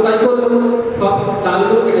 বাবু তাই করলো, সব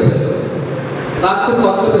ডালগুলো কেটে ফেললো। গাছ খুব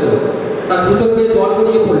কষ্ট পেল, তার দু চোখ দিয়ে জল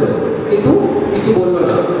গড়িয়ে পড়লো, কিন্তু কিছু বললো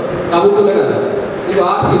না। বাবু চলে গেল, কিন্তু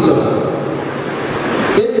আর ফিরল না।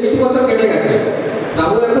 বেশ কিছু বছর কেটে গেছে,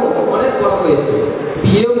 বাবু এখন অনেক বড় হয়েছে,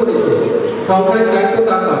 বিয়েও করেছে, সংসারের দায়িত্ব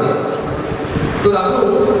তার কাঁধে। তো রামু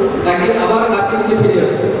একদিন আবার গাছের নিচে ফিরে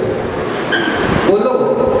আসবে, বললো,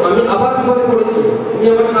 আমি আবার বিপদে পড়েছি, তুমি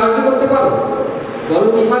আমার সাহায্য করতে পারো? বলো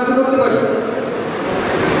কি সাহায্য করতে পারি?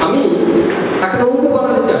 আমি একটা নৌকো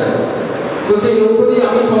বানাতে চাই, তো সেই নৌকো দিয়ে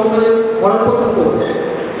আমি সংসারে ভরণ পোষণ করবো,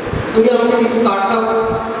 তুমি আমাকে কিছু কাঠ দাও।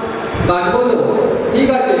 গাছ বললো, ঠিক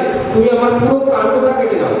আছে, তুমি আমার পুরো কাণ্ডটা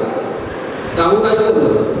কেটে নাও। রামু তাই করলো,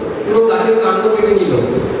 পুরো গাছের কাণ্ড কেটে নিল,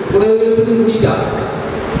 পড়ে হয়ে গেল শুধু মুড়িটা।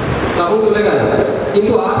 রামু চলে গেল।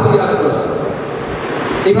 কিন্তু আর ফিরে আসলো না।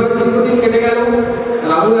 এভাবে দীর্ঘদিন কেটে গেল।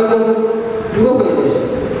 রামু এখন বুড়ো হয়েছে,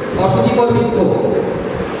 অসুচিকর বৃদ্ধ।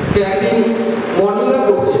 সে একদিন মর্নিং ওয়াক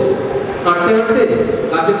করছে, হাঁটতে হাঁটতে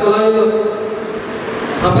গাছের তলায় এলো,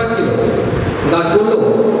 হাঁপাচ্ছিল। গাছ বলল,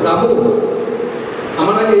 রামু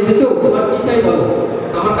আমার কাছে এসেছো, তোমার কি চাই বলো?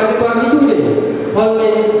 আমার কাছে তো আর কিছুই নেই, ফল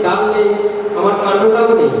নেই, ডাল নেই, আমার কাণ্ডটাও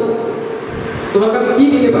নেই, তোমাকে আমি কি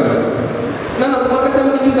দিতে পারি? না না, তোমার কাছে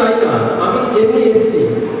আমি কিছু চাই না, আমি এমনি এসেছি,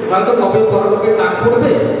 হয়তো কবে পরলোকের ডাক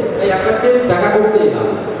পড়বে, তাই একটা শেষ দেখা করতে এলাম।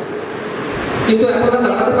 কিন্তু এখন আর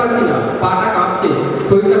দাঁড়াতে পারছি না, পাটা কাঁপছে,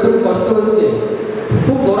 শরীরটা খুব কষ্ট হচ্ছে,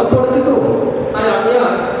 খুব গরম পড়েছে তো, তাই আমি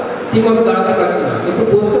আর ঠিকভাবে দাঁড়াতে পারছি না, একটু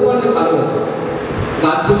বসতে পারলে ভালো হতো।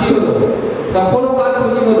 গাছ খুশি হলো, তখনও গাছ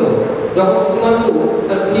খুশি হলো যখন শুধুমাত্র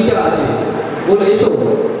তার বুড়িটা আছে। বলে, এসো,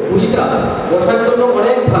 বুড়িটা বসার জন্য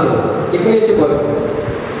অনেক ভালো, এখানে এসে বসো।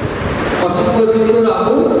 অসুস্থ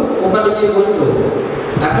রামু ওখানে গিয়ে বসলো।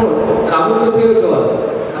 এখন রামুর চোখেও জল,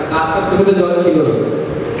 আর গাছটার চোখে তো জল ছিল,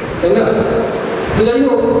 তাই না? তো যাই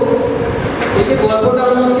হোক, এই যে গল্পটা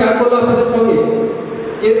আমি শেয়ার করলাম আপনাদের সঙ্গে,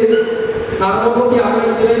 এর সারমর্ম কি আপনারা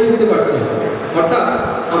নিজেরাই বুঝতে পারছেন। অর্থাৎ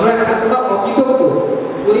আমরা এতটা অকৃতজ্ঞ,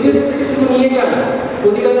 পরিবেশ থেকে শুধু নিয়ে যাই,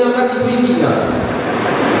 প্রতিদানে আমরা কিছুই দিই না।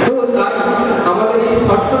 তো তাই আমাদের এই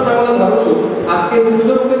ষষ্ঠ শ্যামলা ধরনী আজকে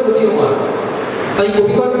রুদ্ররূপে প্রতীয়মান। তাই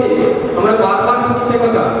কবিকণ্ঠে আমরা বারবার শুনি সে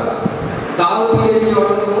কথা, তাও ফিরে সে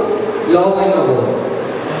অরণ্য লবে নগর,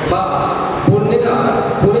 বা বন্যেরা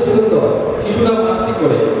বনে সুন্দর, শিশুরা প্রাপ্তি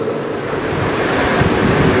করে।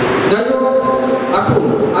 যাই হোক, আসুন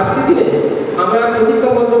আজকের দিনে আমরা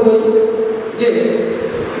প্রতিজ্ঞাবদ্ধ হই যে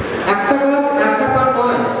একটা গাছ একটা প্রাণ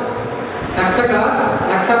নয়, একটা গাছ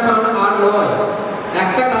একটা প্রাণ আর নয়,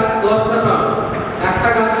 একটা গাছ 10টা প্রাণ। একটা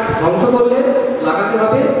গাছ ধ্বংস করলে লাগাতে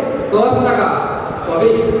হবে 10টা গাছ, তবে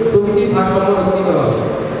প্রকৃতির ভারসাম্য রক্ষিত হবে।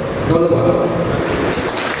 ধন্যবাদ।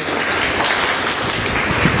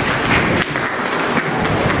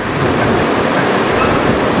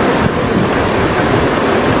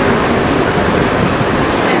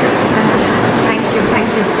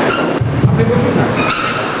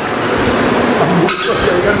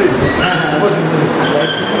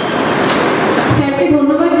 স্যারকে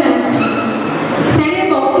ধন্যবাদ জানাচ্ছি। স্যারের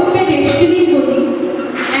বক্তব্যের রেশকে দিয়ে বলি,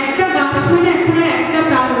 একটা গাছ মানে এখন আর একটা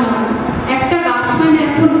প্রাণ নয়, একটা গাছ মানে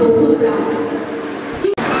এখন বহু প্রাণ।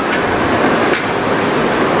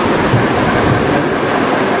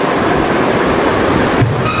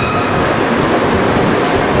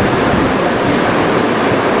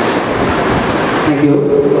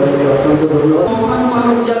 অসংখ্য ধন্যবাদ। মহান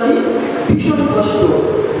মানব জাতি ভীষণ কষ্ট,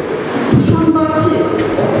 দূষণ বাড়ছে,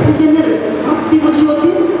 অক্সিজেনের ঘাটতি বুঝি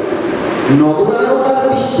অতি, নগরায়তার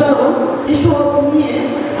বিশ্বায়ন এসব নিয়ে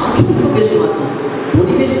আজও প্রবেশ মাটি।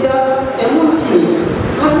 পরিবেশটা এমন জিনিস,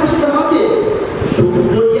 আর না সেটা মাকে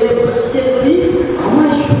সৌন্দর্যের ভাসিয়ে করি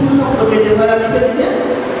আমায় শূন্য করে দেওয়া দিতে দিতে,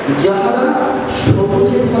 যাহারা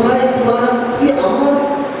সবুজে ভরায় দিবারাত্রি আমার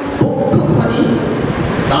পক্ষখানি,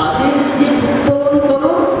 তাদের দিয়ে উত্তোলন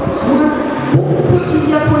করো আমার বক্ষ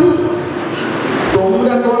চিন্তাখনি।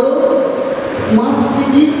 তোমরা করো স্মার্ট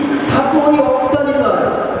সিটি, থাকো ওই অট্টালিকায়,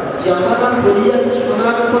 যাহারা করিয়াছে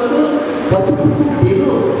সোনার ফসল, কতটুকু পেল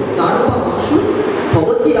তার বা মাসুল।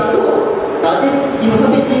 খবর কি রাখো তাদের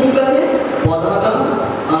কিভাবে দিন কাটে, পদাদা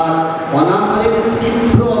আর অনাহারের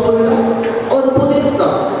তীব্র অবহেলা। উপদেশ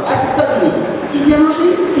দাও একটা দিন, কি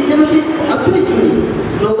যেন সেই 5ই জুন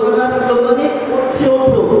স্লোগান আর স্লোগানে করছে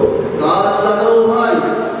ওঠো, গাছ লাগাও ভাই,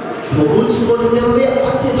 সবুজ করতে হবে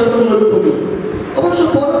আছে যত মরুভূমি। অবশ্য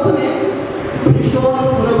পরক্ষণে ভীষণ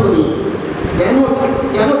ঘনঘনি,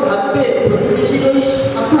 কেন থাকবে প্রতিবেশীর ওই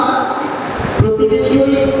শাখা,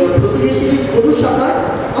 প্রতিবেশীর গরু শাখায়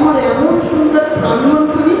আমার এমন সুন্দর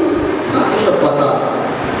প্রাঙ্গণখানি। এসব কথা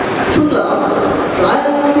শুনলাম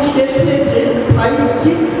ট্রায়াল নাকি শেষ হয়েছে, তাই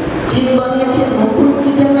চীন বানিয়েছে নতুন কি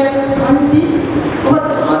যেন এক শান্তি। আবার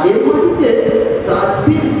চাঁদের মাটিতে গাছ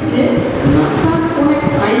বেঁধেছে নাসার অনেক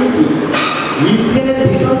সাইন্টি। ইউক্রেনের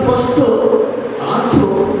ভীষণ কষ্ট আজও,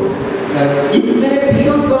 ইউক্রেনের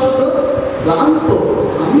ভীষণ কষ্ট ক্লান্ত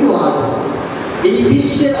আমিও আজ। এই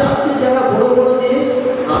বিশ্বের আছে যারা বড় বড় দেশ,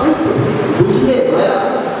 তারাই তো বুঝলে ভায়া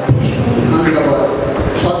ভীষণ ধান্দাবাদ।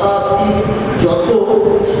 শতাব্দীর যত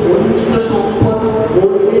সঞ্চিত সম্পদ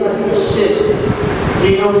বলবে আজ শেষ,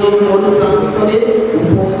 তৃণমূল মনোপ্রাণ করে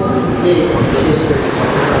উপহার শেষ।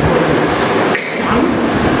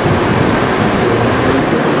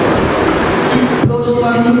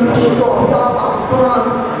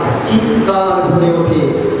 চিৎকার ভরে ওঠে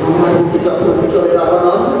আমার মুখে যখন চলে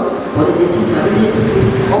লাগানোর পরে দেখি চারিদিক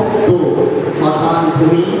শব্দ, শ্মশান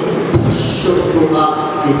ভূমি, ভস্য স্রোতা।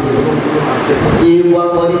 কেউ বা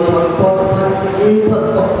করে ছটপট আর কেউ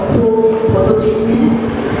পদচিহ্নে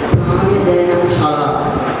প্রাণে দেয় না সারা।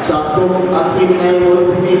 চাতক পাখির ন্যায়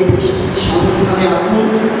মরুভূমির বৃষ্টি সন্ধানে আগুন,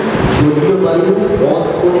 জলীয় বায়ু পথ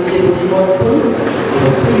করেছে পরিবর্তন,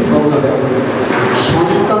 যতই ভাবনা ব্যাপন।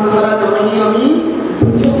 সন্তান হারা জননী আমি,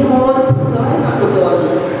 দুজন মর প্রায় নাটক করি।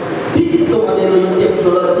 ঠিক তোমাদের ওই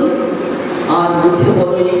টেকনোলজি আর মুখে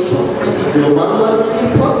বলো এই সবথেকে গ্লোবাল ওয়ার্মিংয়ের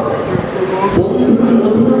পর। বন্ধুর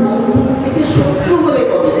মধুর বন্ধন থেকে শত্রু হলে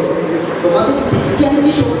কবে? তোমাদের বিজ্ঞান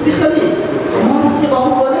কি শক্তিশালী? আমার ইচ্ছে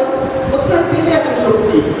বাহু বলে কোথায় পেলে এত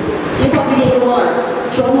শক্তি? কে বা দিল তোমার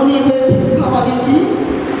চমনি হয়ে ভিক্ষা দিচ্ছি?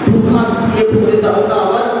 দুহাত তুলে ভরে দাও না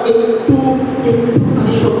আমার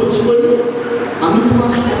একটুখানি সবুজ করি। আমি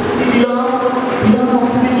তোমার শক্তি দিলাম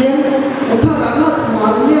অক্সিজেন, ওঠার আঘাত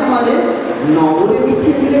মারলে আমারে নগরে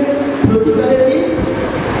মিঠিয়ে দিলে প্রতিকারের দিন।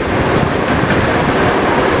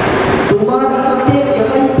 তোমার হাতে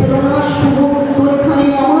একাই পেল না শুভ উত্তরখানি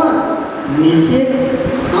আমার, নিজের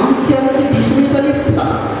আমখেয়ালাতে বিশ্ববিশালী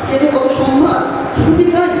প্লাস্টিকের কত সম্ভার। ছুটি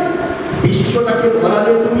তাই বিশ্বটাকে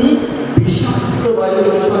ভরালে তুমি বিষাক্ত বায়ু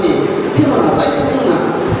দূষণে। কেন না তাই না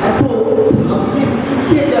এত ভাবতে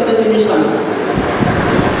পিছিয়ে যাবে যে মিশন,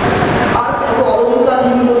 আর এত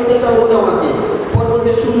অলঙ্কারহীন করতে চাও বলে আমাকে।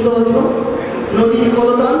 পর্বতের সৌন্দর্য, নদীর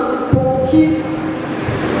কলতান, পক্ষীর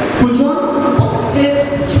পূজন, পক্ষের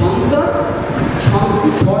ঝঙ্কার,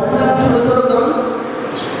 ঝর্ণার ছোট ছোট গান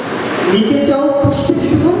নিতে চাও পুষ্পের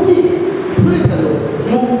সুগন্ধি। ভুলে ফেলো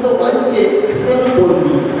মুক্ত বায়ুকে সেল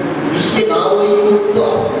বন্দি, বিশ্বে দাও এই মুক্ত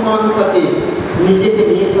আসমানটাকে, নিজেকে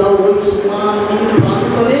নিয়ে যাও ওই সীমাহীন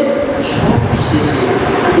প্রান্তরে। সব শেষে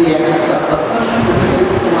শুধু একটা কথা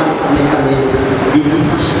তোমার কানে কানে,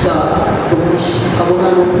 ইতিহাসটা তোমার শিখাবোনা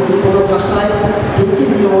নতুন কোনো ভাষায়। দেখে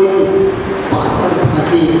ওই পাতার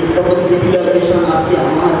মাঝে কত সিভিলাইজেশন আছে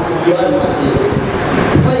আমার ইয়ার মাঝে।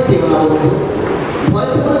 ভয় পেও না বন্ধু, ভয়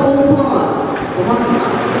পেও না বন্ধু আমার। তোমার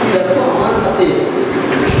দেখো আমার হাতে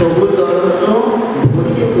সবুজ অরণ্য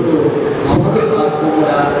ভরিয়ে তুলো, আমারও ভাগ্য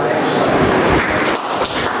মোরা একসাথে।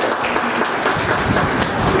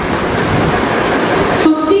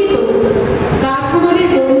 সত্যিই তো, গাছ আমাদের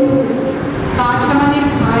বন্ধু, গাছ আমাদের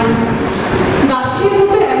ভাই। গাছের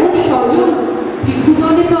মতো এমন স্বজন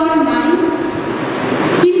ত্রিভুবনে তো আর নাই।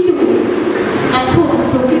 কিন্তু এখন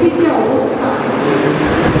প্রকৃতির যে অবস্থা,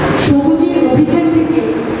 সবুজের অভিযান থেকে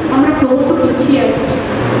আমরা ক্রমশ পিছিয়ে আসছি।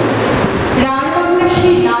 রার বাংলা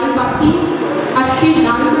সেই লাল বাতি, আর সেই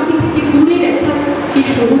লাল বাতি থেকে দূরে দেখা সেই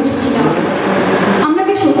সবুজ কিনা, আমরা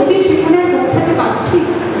কি সত্যি সেখানে আর পৌঁছাতে পারছি?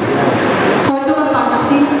 হয়তো বা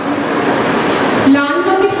পাচ্ছি। লাল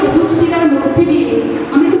বাতি সবুজ কিনার মধ্যে দিয়ে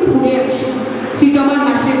আমি একটু ঘুরে আসি শ্রীতমার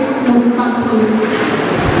নাচের মাধ্যমে।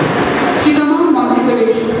 শ্রীতমা মঞ্চে চলে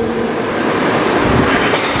এসো।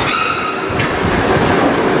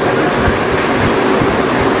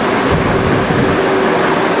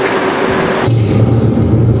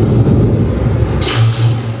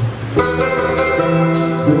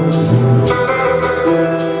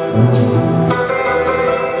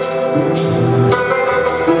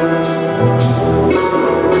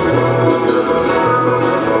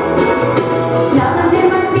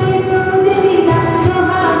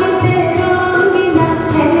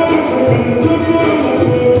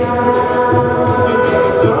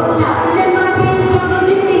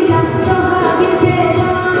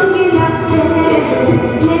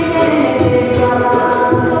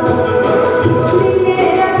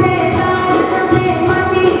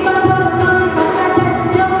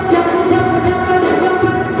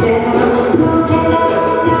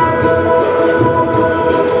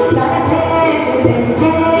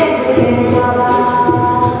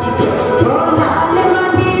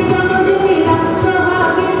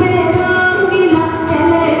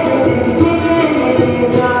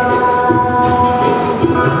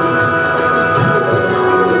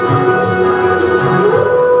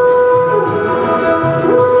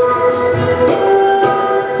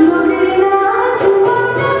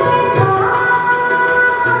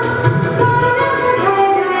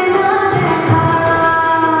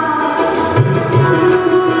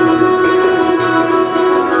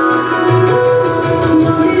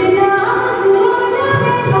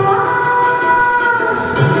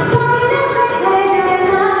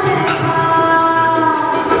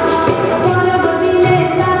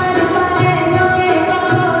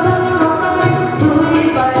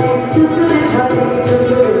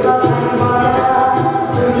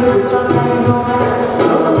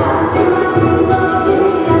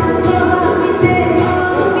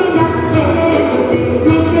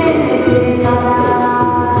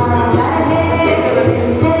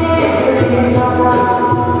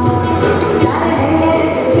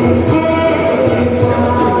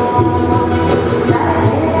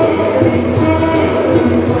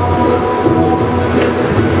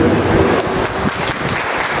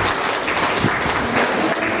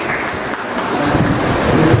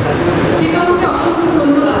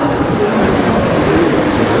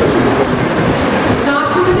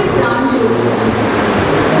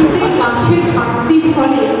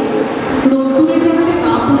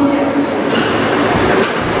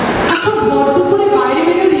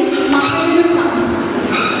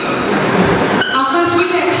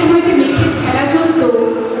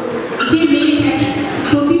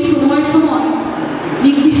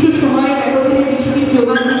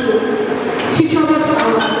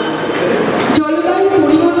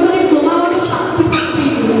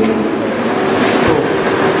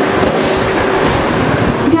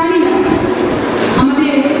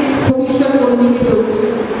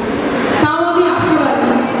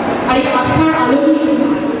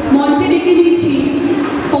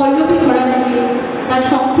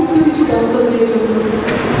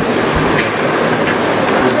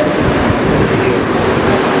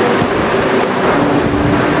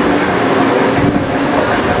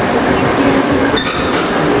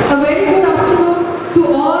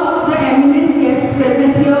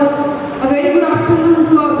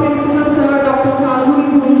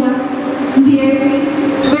 GIC.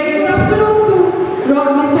 Very good afternoon to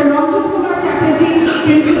Mr. Ranjan Kr, Chatterjee,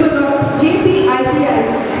 Principal of JPITI,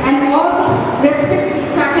 and all respected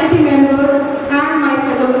faculty members and my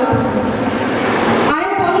fellow classmates. I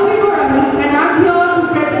am Phalguni Bhuniya and I am here to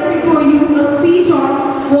present before you a speech on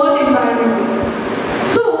World Environment Day.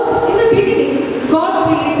 So, in the beginning, God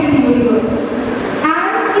created the universe,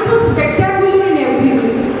 and it was spectacular in every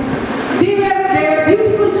way. There were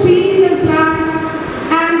beautiful trees and plants,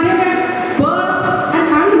 and there were birds and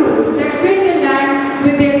animals that filled the land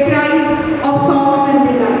with their cries of songs and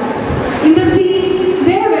delight. In the sea,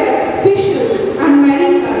 there were fishes and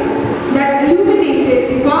marine life that illuminated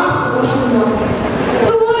the vast ocean waters.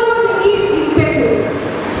 The world was indeed impeccable.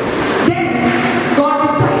 Then God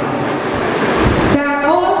decides that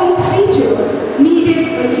all these creatures needed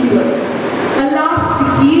a leader. Alas, the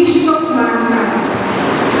creation of mankind.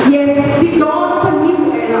 Yes, the dawn of a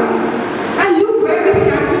new era. And look where we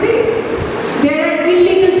stand today. There are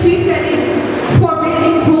illegal tree felling for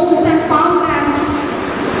building homes and farmlands,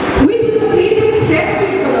 which is the greatest threat to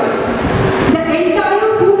ecology. The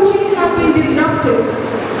entire food chain has been disrupted,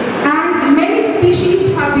 and many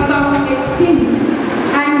species have become extinct.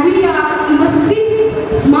 And we are in the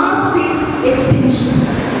 6th mass phase extinction.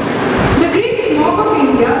 The Great Smog of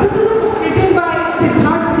India. This is a book written by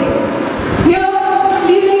Siddharth Singh. Here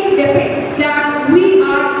clearly depicts that we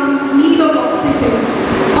are in need of oxygen.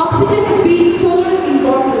 Oxygen is being sold in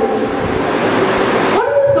bottles. What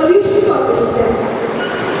is the solution for this then?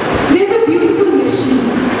 There is a beautiful machine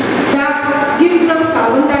that gives us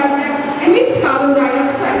emits carbon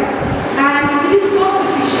dioxide, and it is cost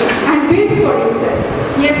efficient and builds for itself.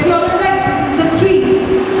 Yes, you all are right, it is the trees.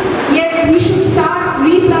 Yes, we should start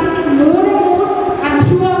replanting more and more and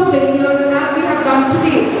throughout the year as we have done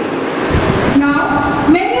today. Now,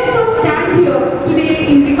 many of us stand here today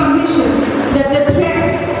in recognition that the threat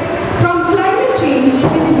from climate change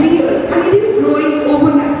is real and it is growing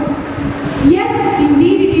overnight. Yes,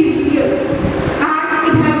 indeed it is real, and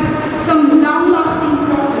it has some long-lasting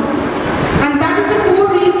problems. And that is the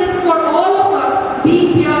core reason for all of us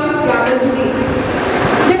being here gathered today.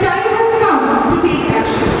 The time has come to take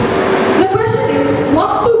action. The question is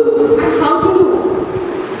what to do and how to do.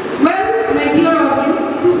 Well, my dear audience,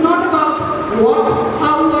 it is not about what,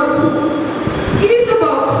 how or who. It is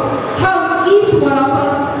about how each one of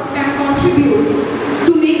us can contribute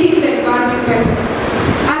to making the environment better.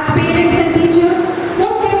 As parents and teachers,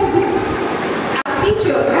 what can we do? As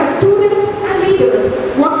teachers, as students and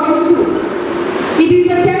leaders, what can we do? It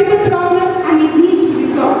is a terrible problem and it needs to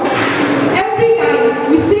be solved. Every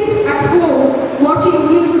time we sit at home watching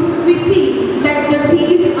news, we see that the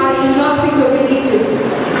seas are engulfing the villages.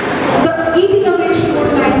 The eating away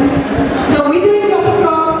shorelines, the withering of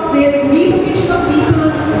crops, there is relocation of people,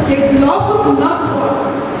 there is loss of loved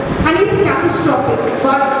ones, and it's catastrophic,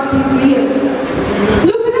 but it is real.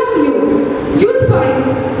 Look around you, you'll find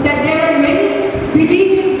that there are many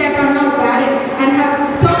villages that are now barren and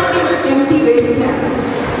have turned into empty wastelands.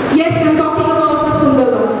 Yes, I'm talking about the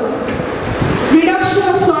Sundarbans. Reduction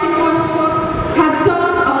of soil moisture has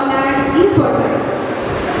turned our land infertile.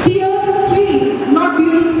 Tiers of trees not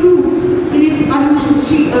bearing fruits in its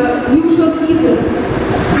usual season.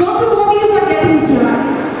 Water bodies are getting dry.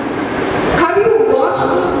 Have you watched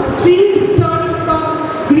those trees turning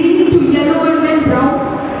from green to yellow and then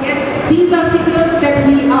brown? Yes, these are signals that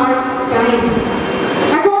we are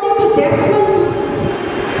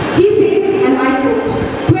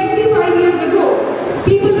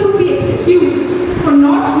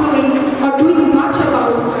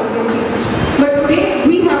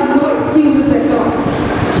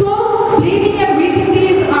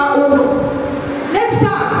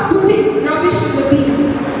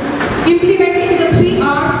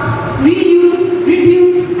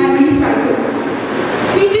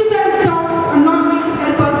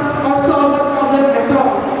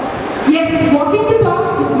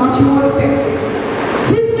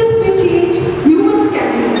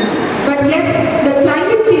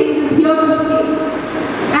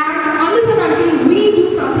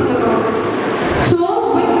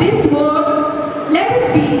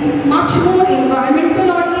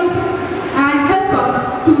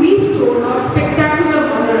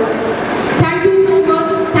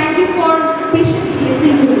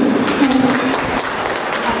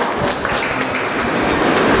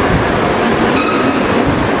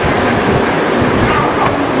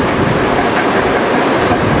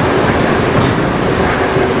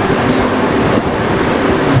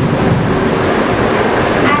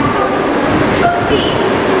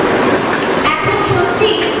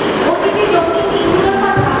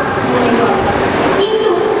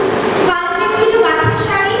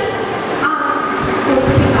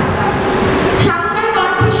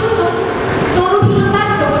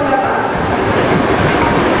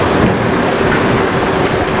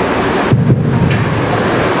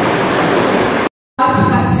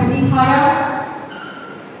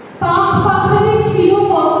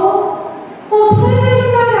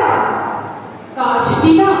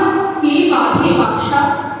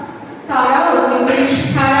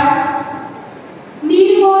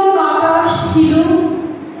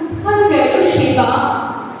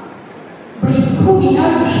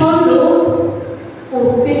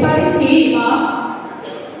হে মা,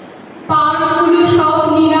 পাড়গুলো সব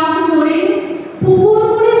নিলাম করে পুকুর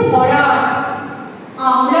করে ভরা,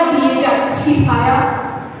 আমরা দিয়ে যাচ্ছি ভায়া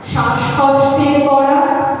শ্বাসকষ্টের করা।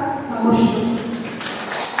 নমস্কার।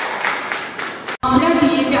 আমরা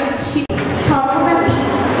দিয়ে যাচ্ছি সর্বব্যাপী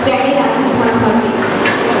জ্ঞানের আবির্ভাব ঘটে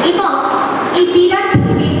এবং এই বিরাট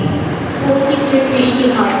থেকে বৈচিত্র্যের সৃষ্টি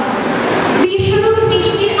হয়। বিশ্বরূপ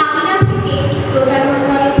সৃষ্টির আঙিনা থেকে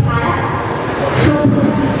প্রজাতন্ত্রের ধারা,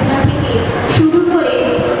 সভ্যতার সূচনা থেকে শুরু করে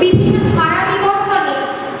বিভিন্ন ধারা বিবর্তনে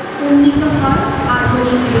উন্নীত হয়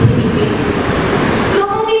আধুনিক পৃথিবীতে।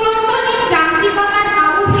 ক্রমবিবর্তনের যান্ত্রিকতার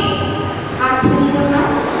আবহে আচ্ছাদিত হয়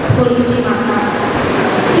ধরিত্রী মাতা।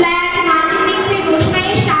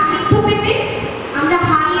 আমরা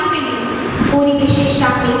হারিয়ে ফেলি পরিবেশের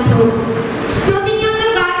সান্নিধ্য। প্রতিনিয়ত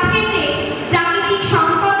গাছ কেটে প্রাকৃতিক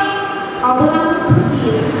সম্পদে অবনমন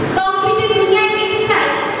ঘটিয়ে কংক্রিটের দুনিয়ায় পেতে চাই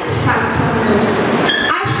স্বাচ্ছন্দ্য।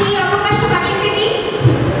 আর সেই অবকাশে হারিয়ে ফেলি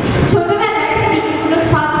ছোটবেলার দিকগুলো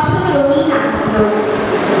স্বচ্ছ রঙিন আনন্দ।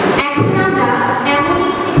 এখন আমরা এমন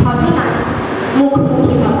একটি ঘটনার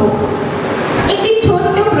মুখোমুখি হব। একটি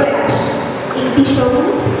ছোট্ট প্রয়াস, একটি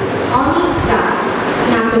সবুজ অনেক প্রাণ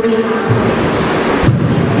নাটকের মাধ্যমে।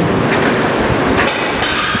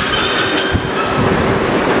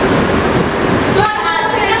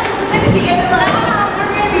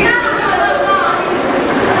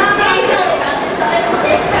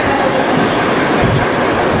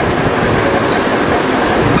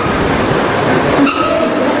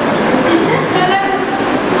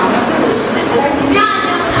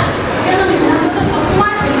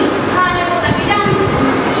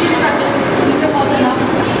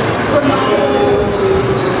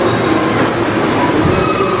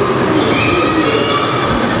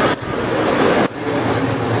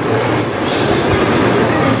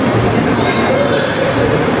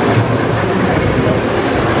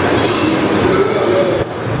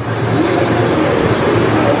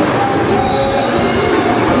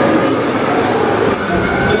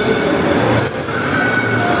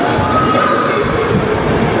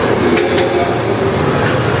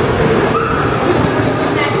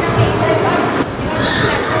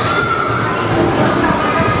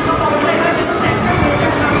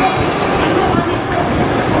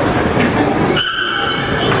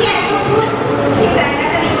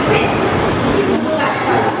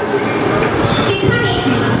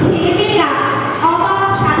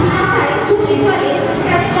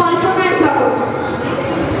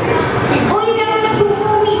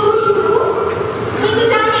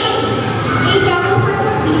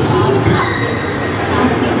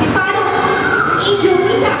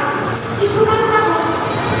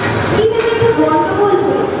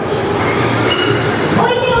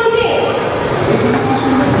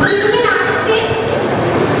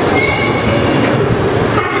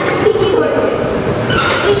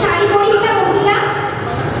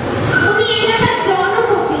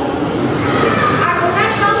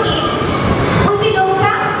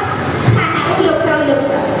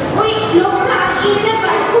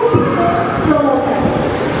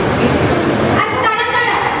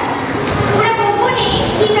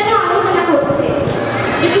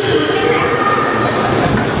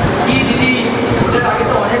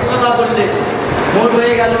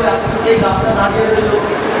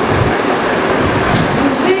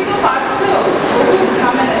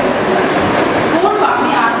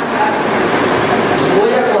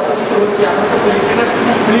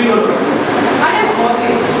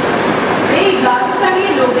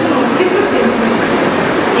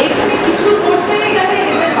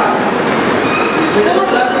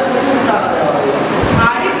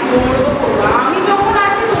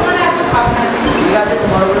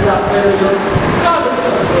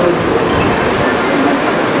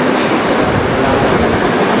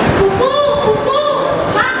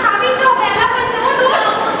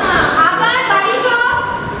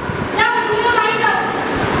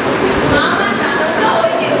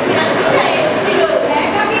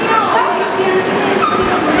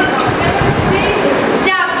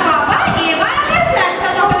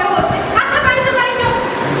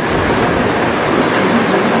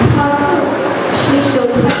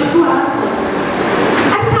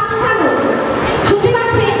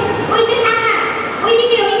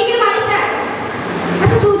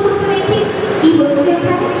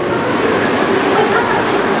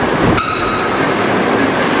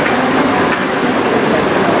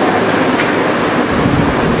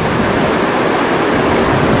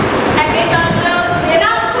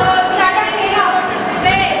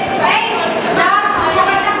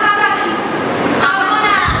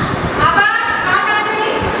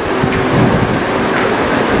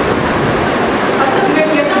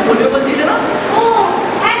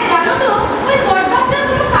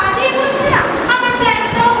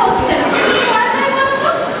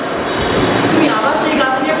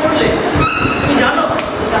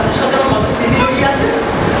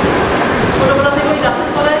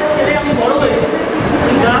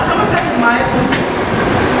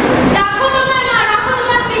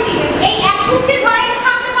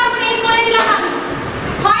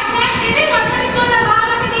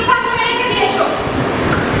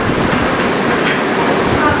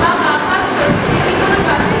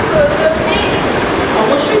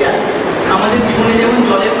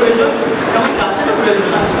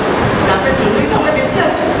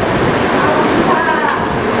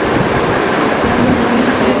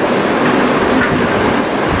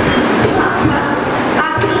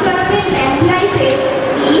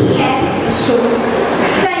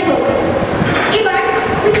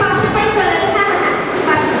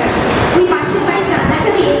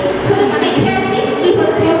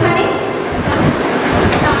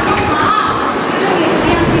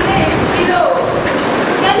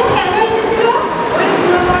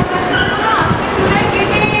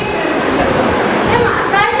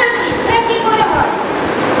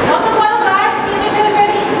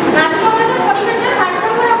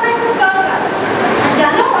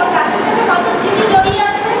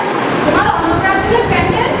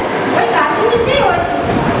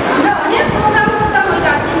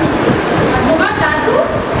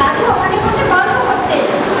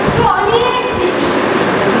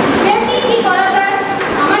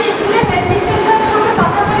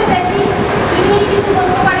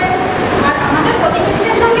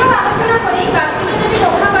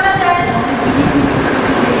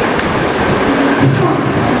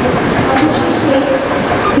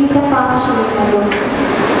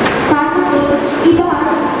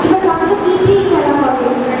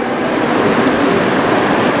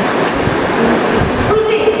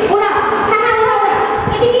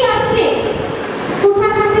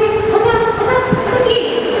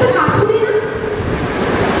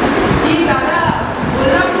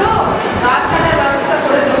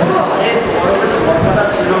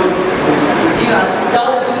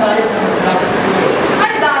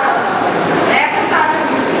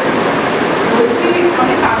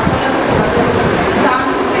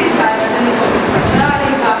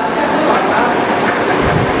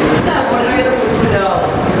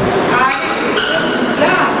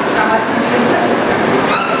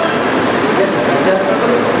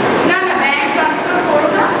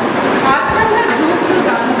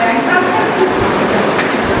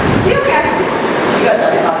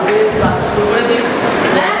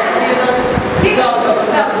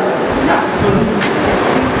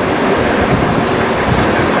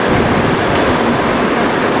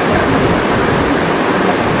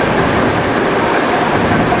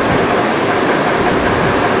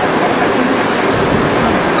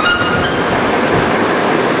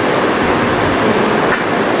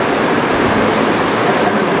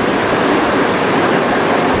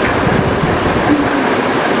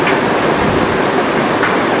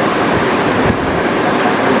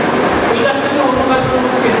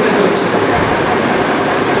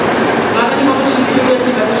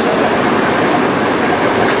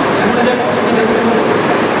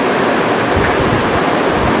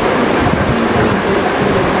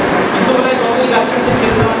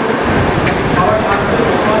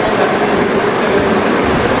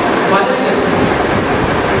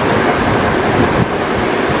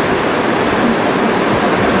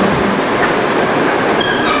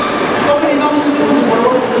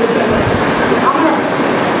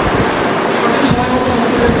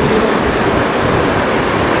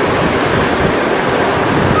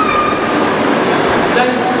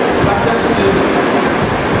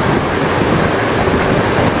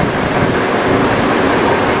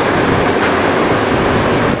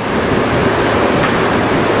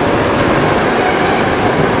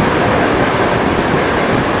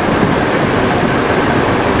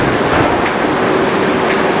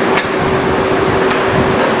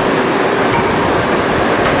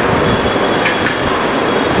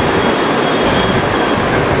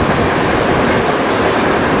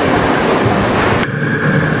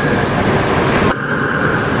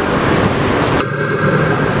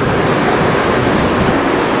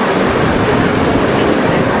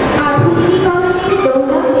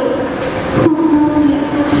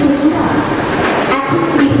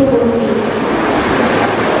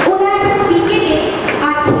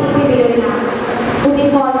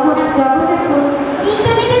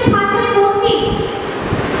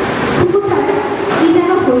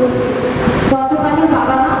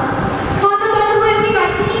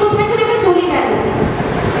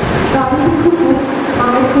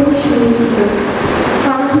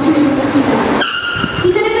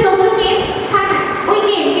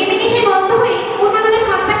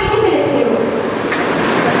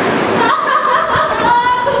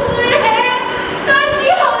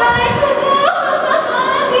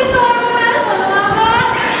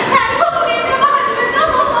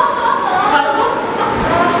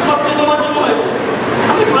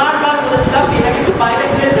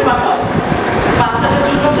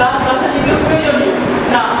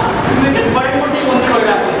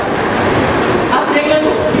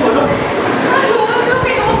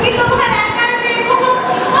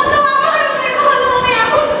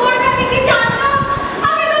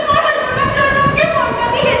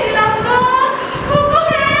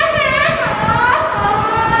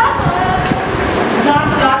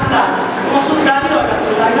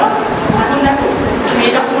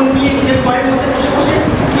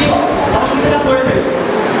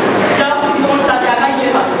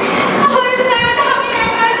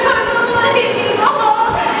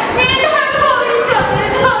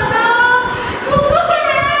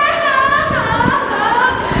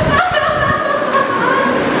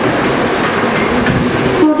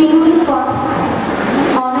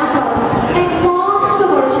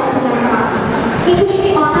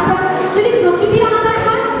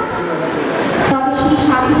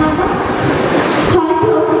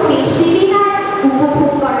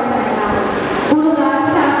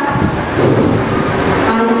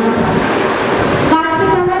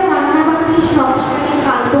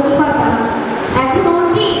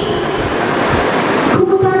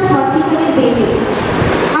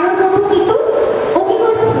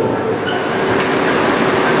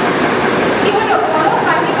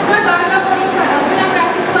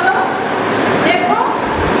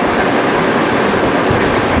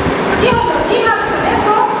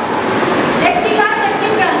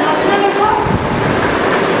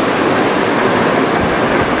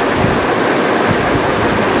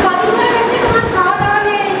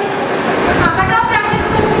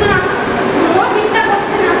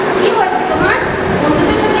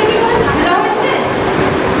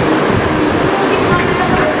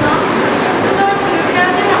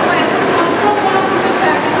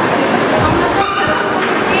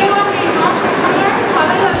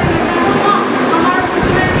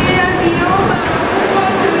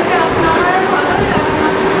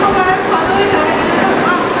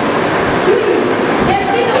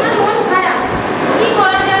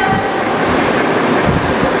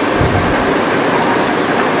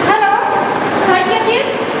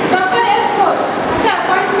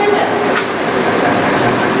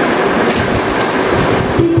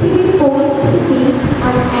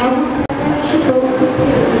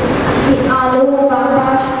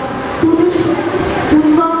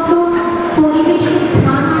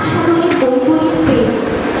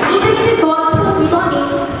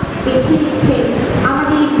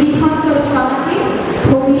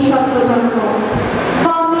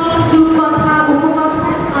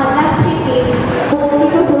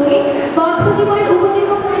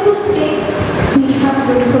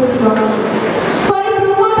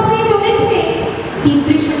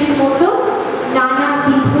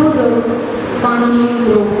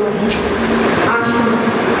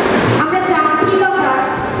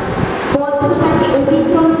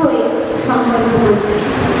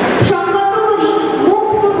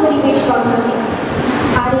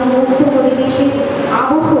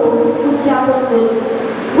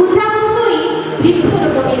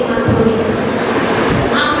 বৃক্ষরোপণের মাধ্যমে।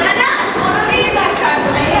 আমরা না কোনোদিন গাছ কাটবো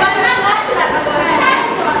না, এবার না গাছ লাগাবো।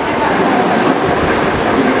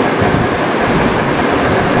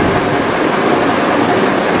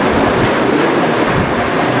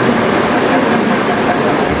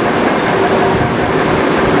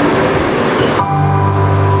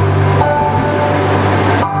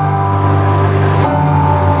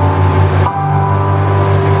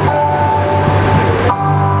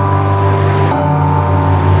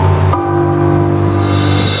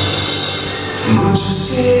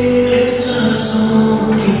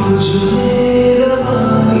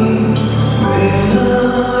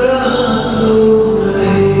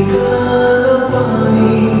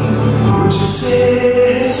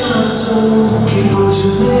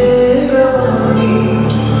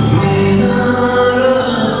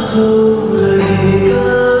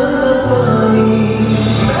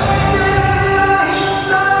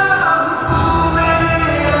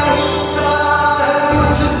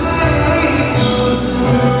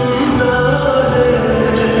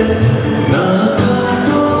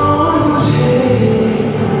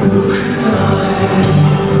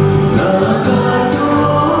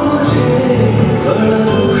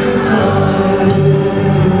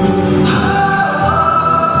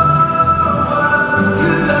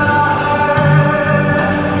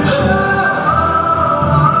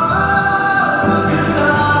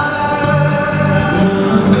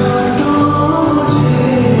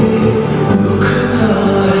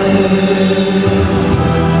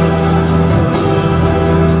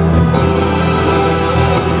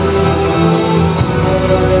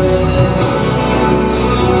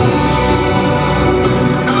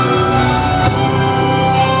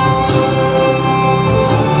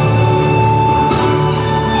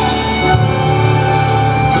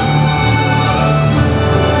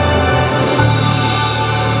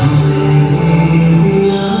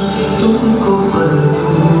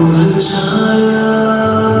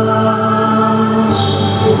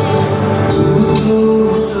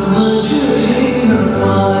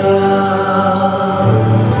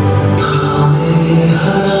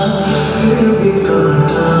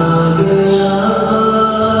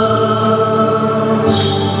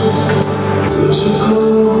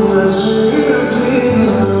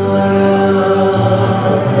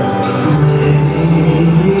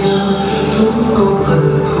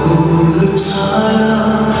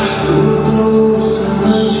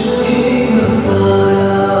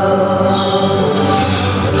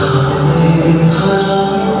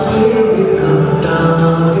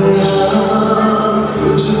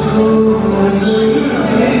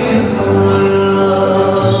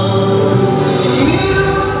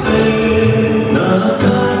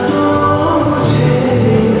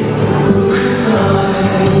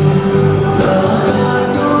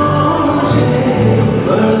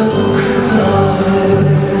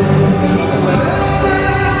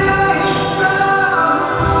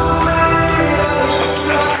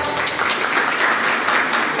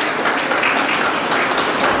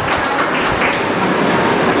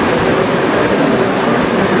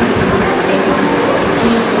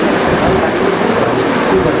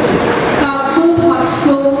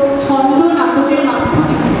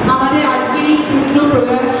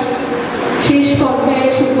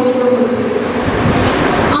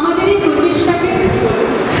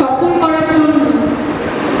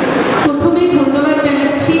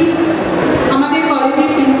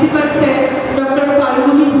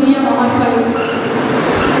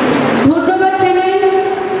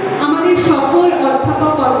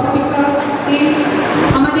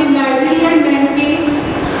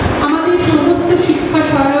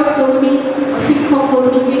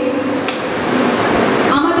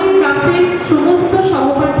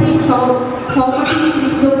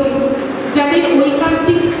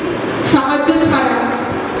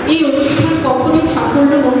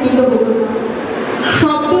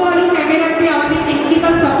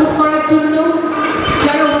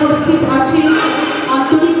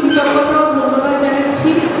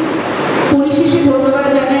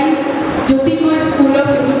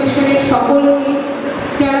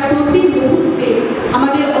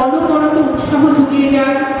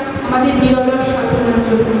 আমাদের নিরলস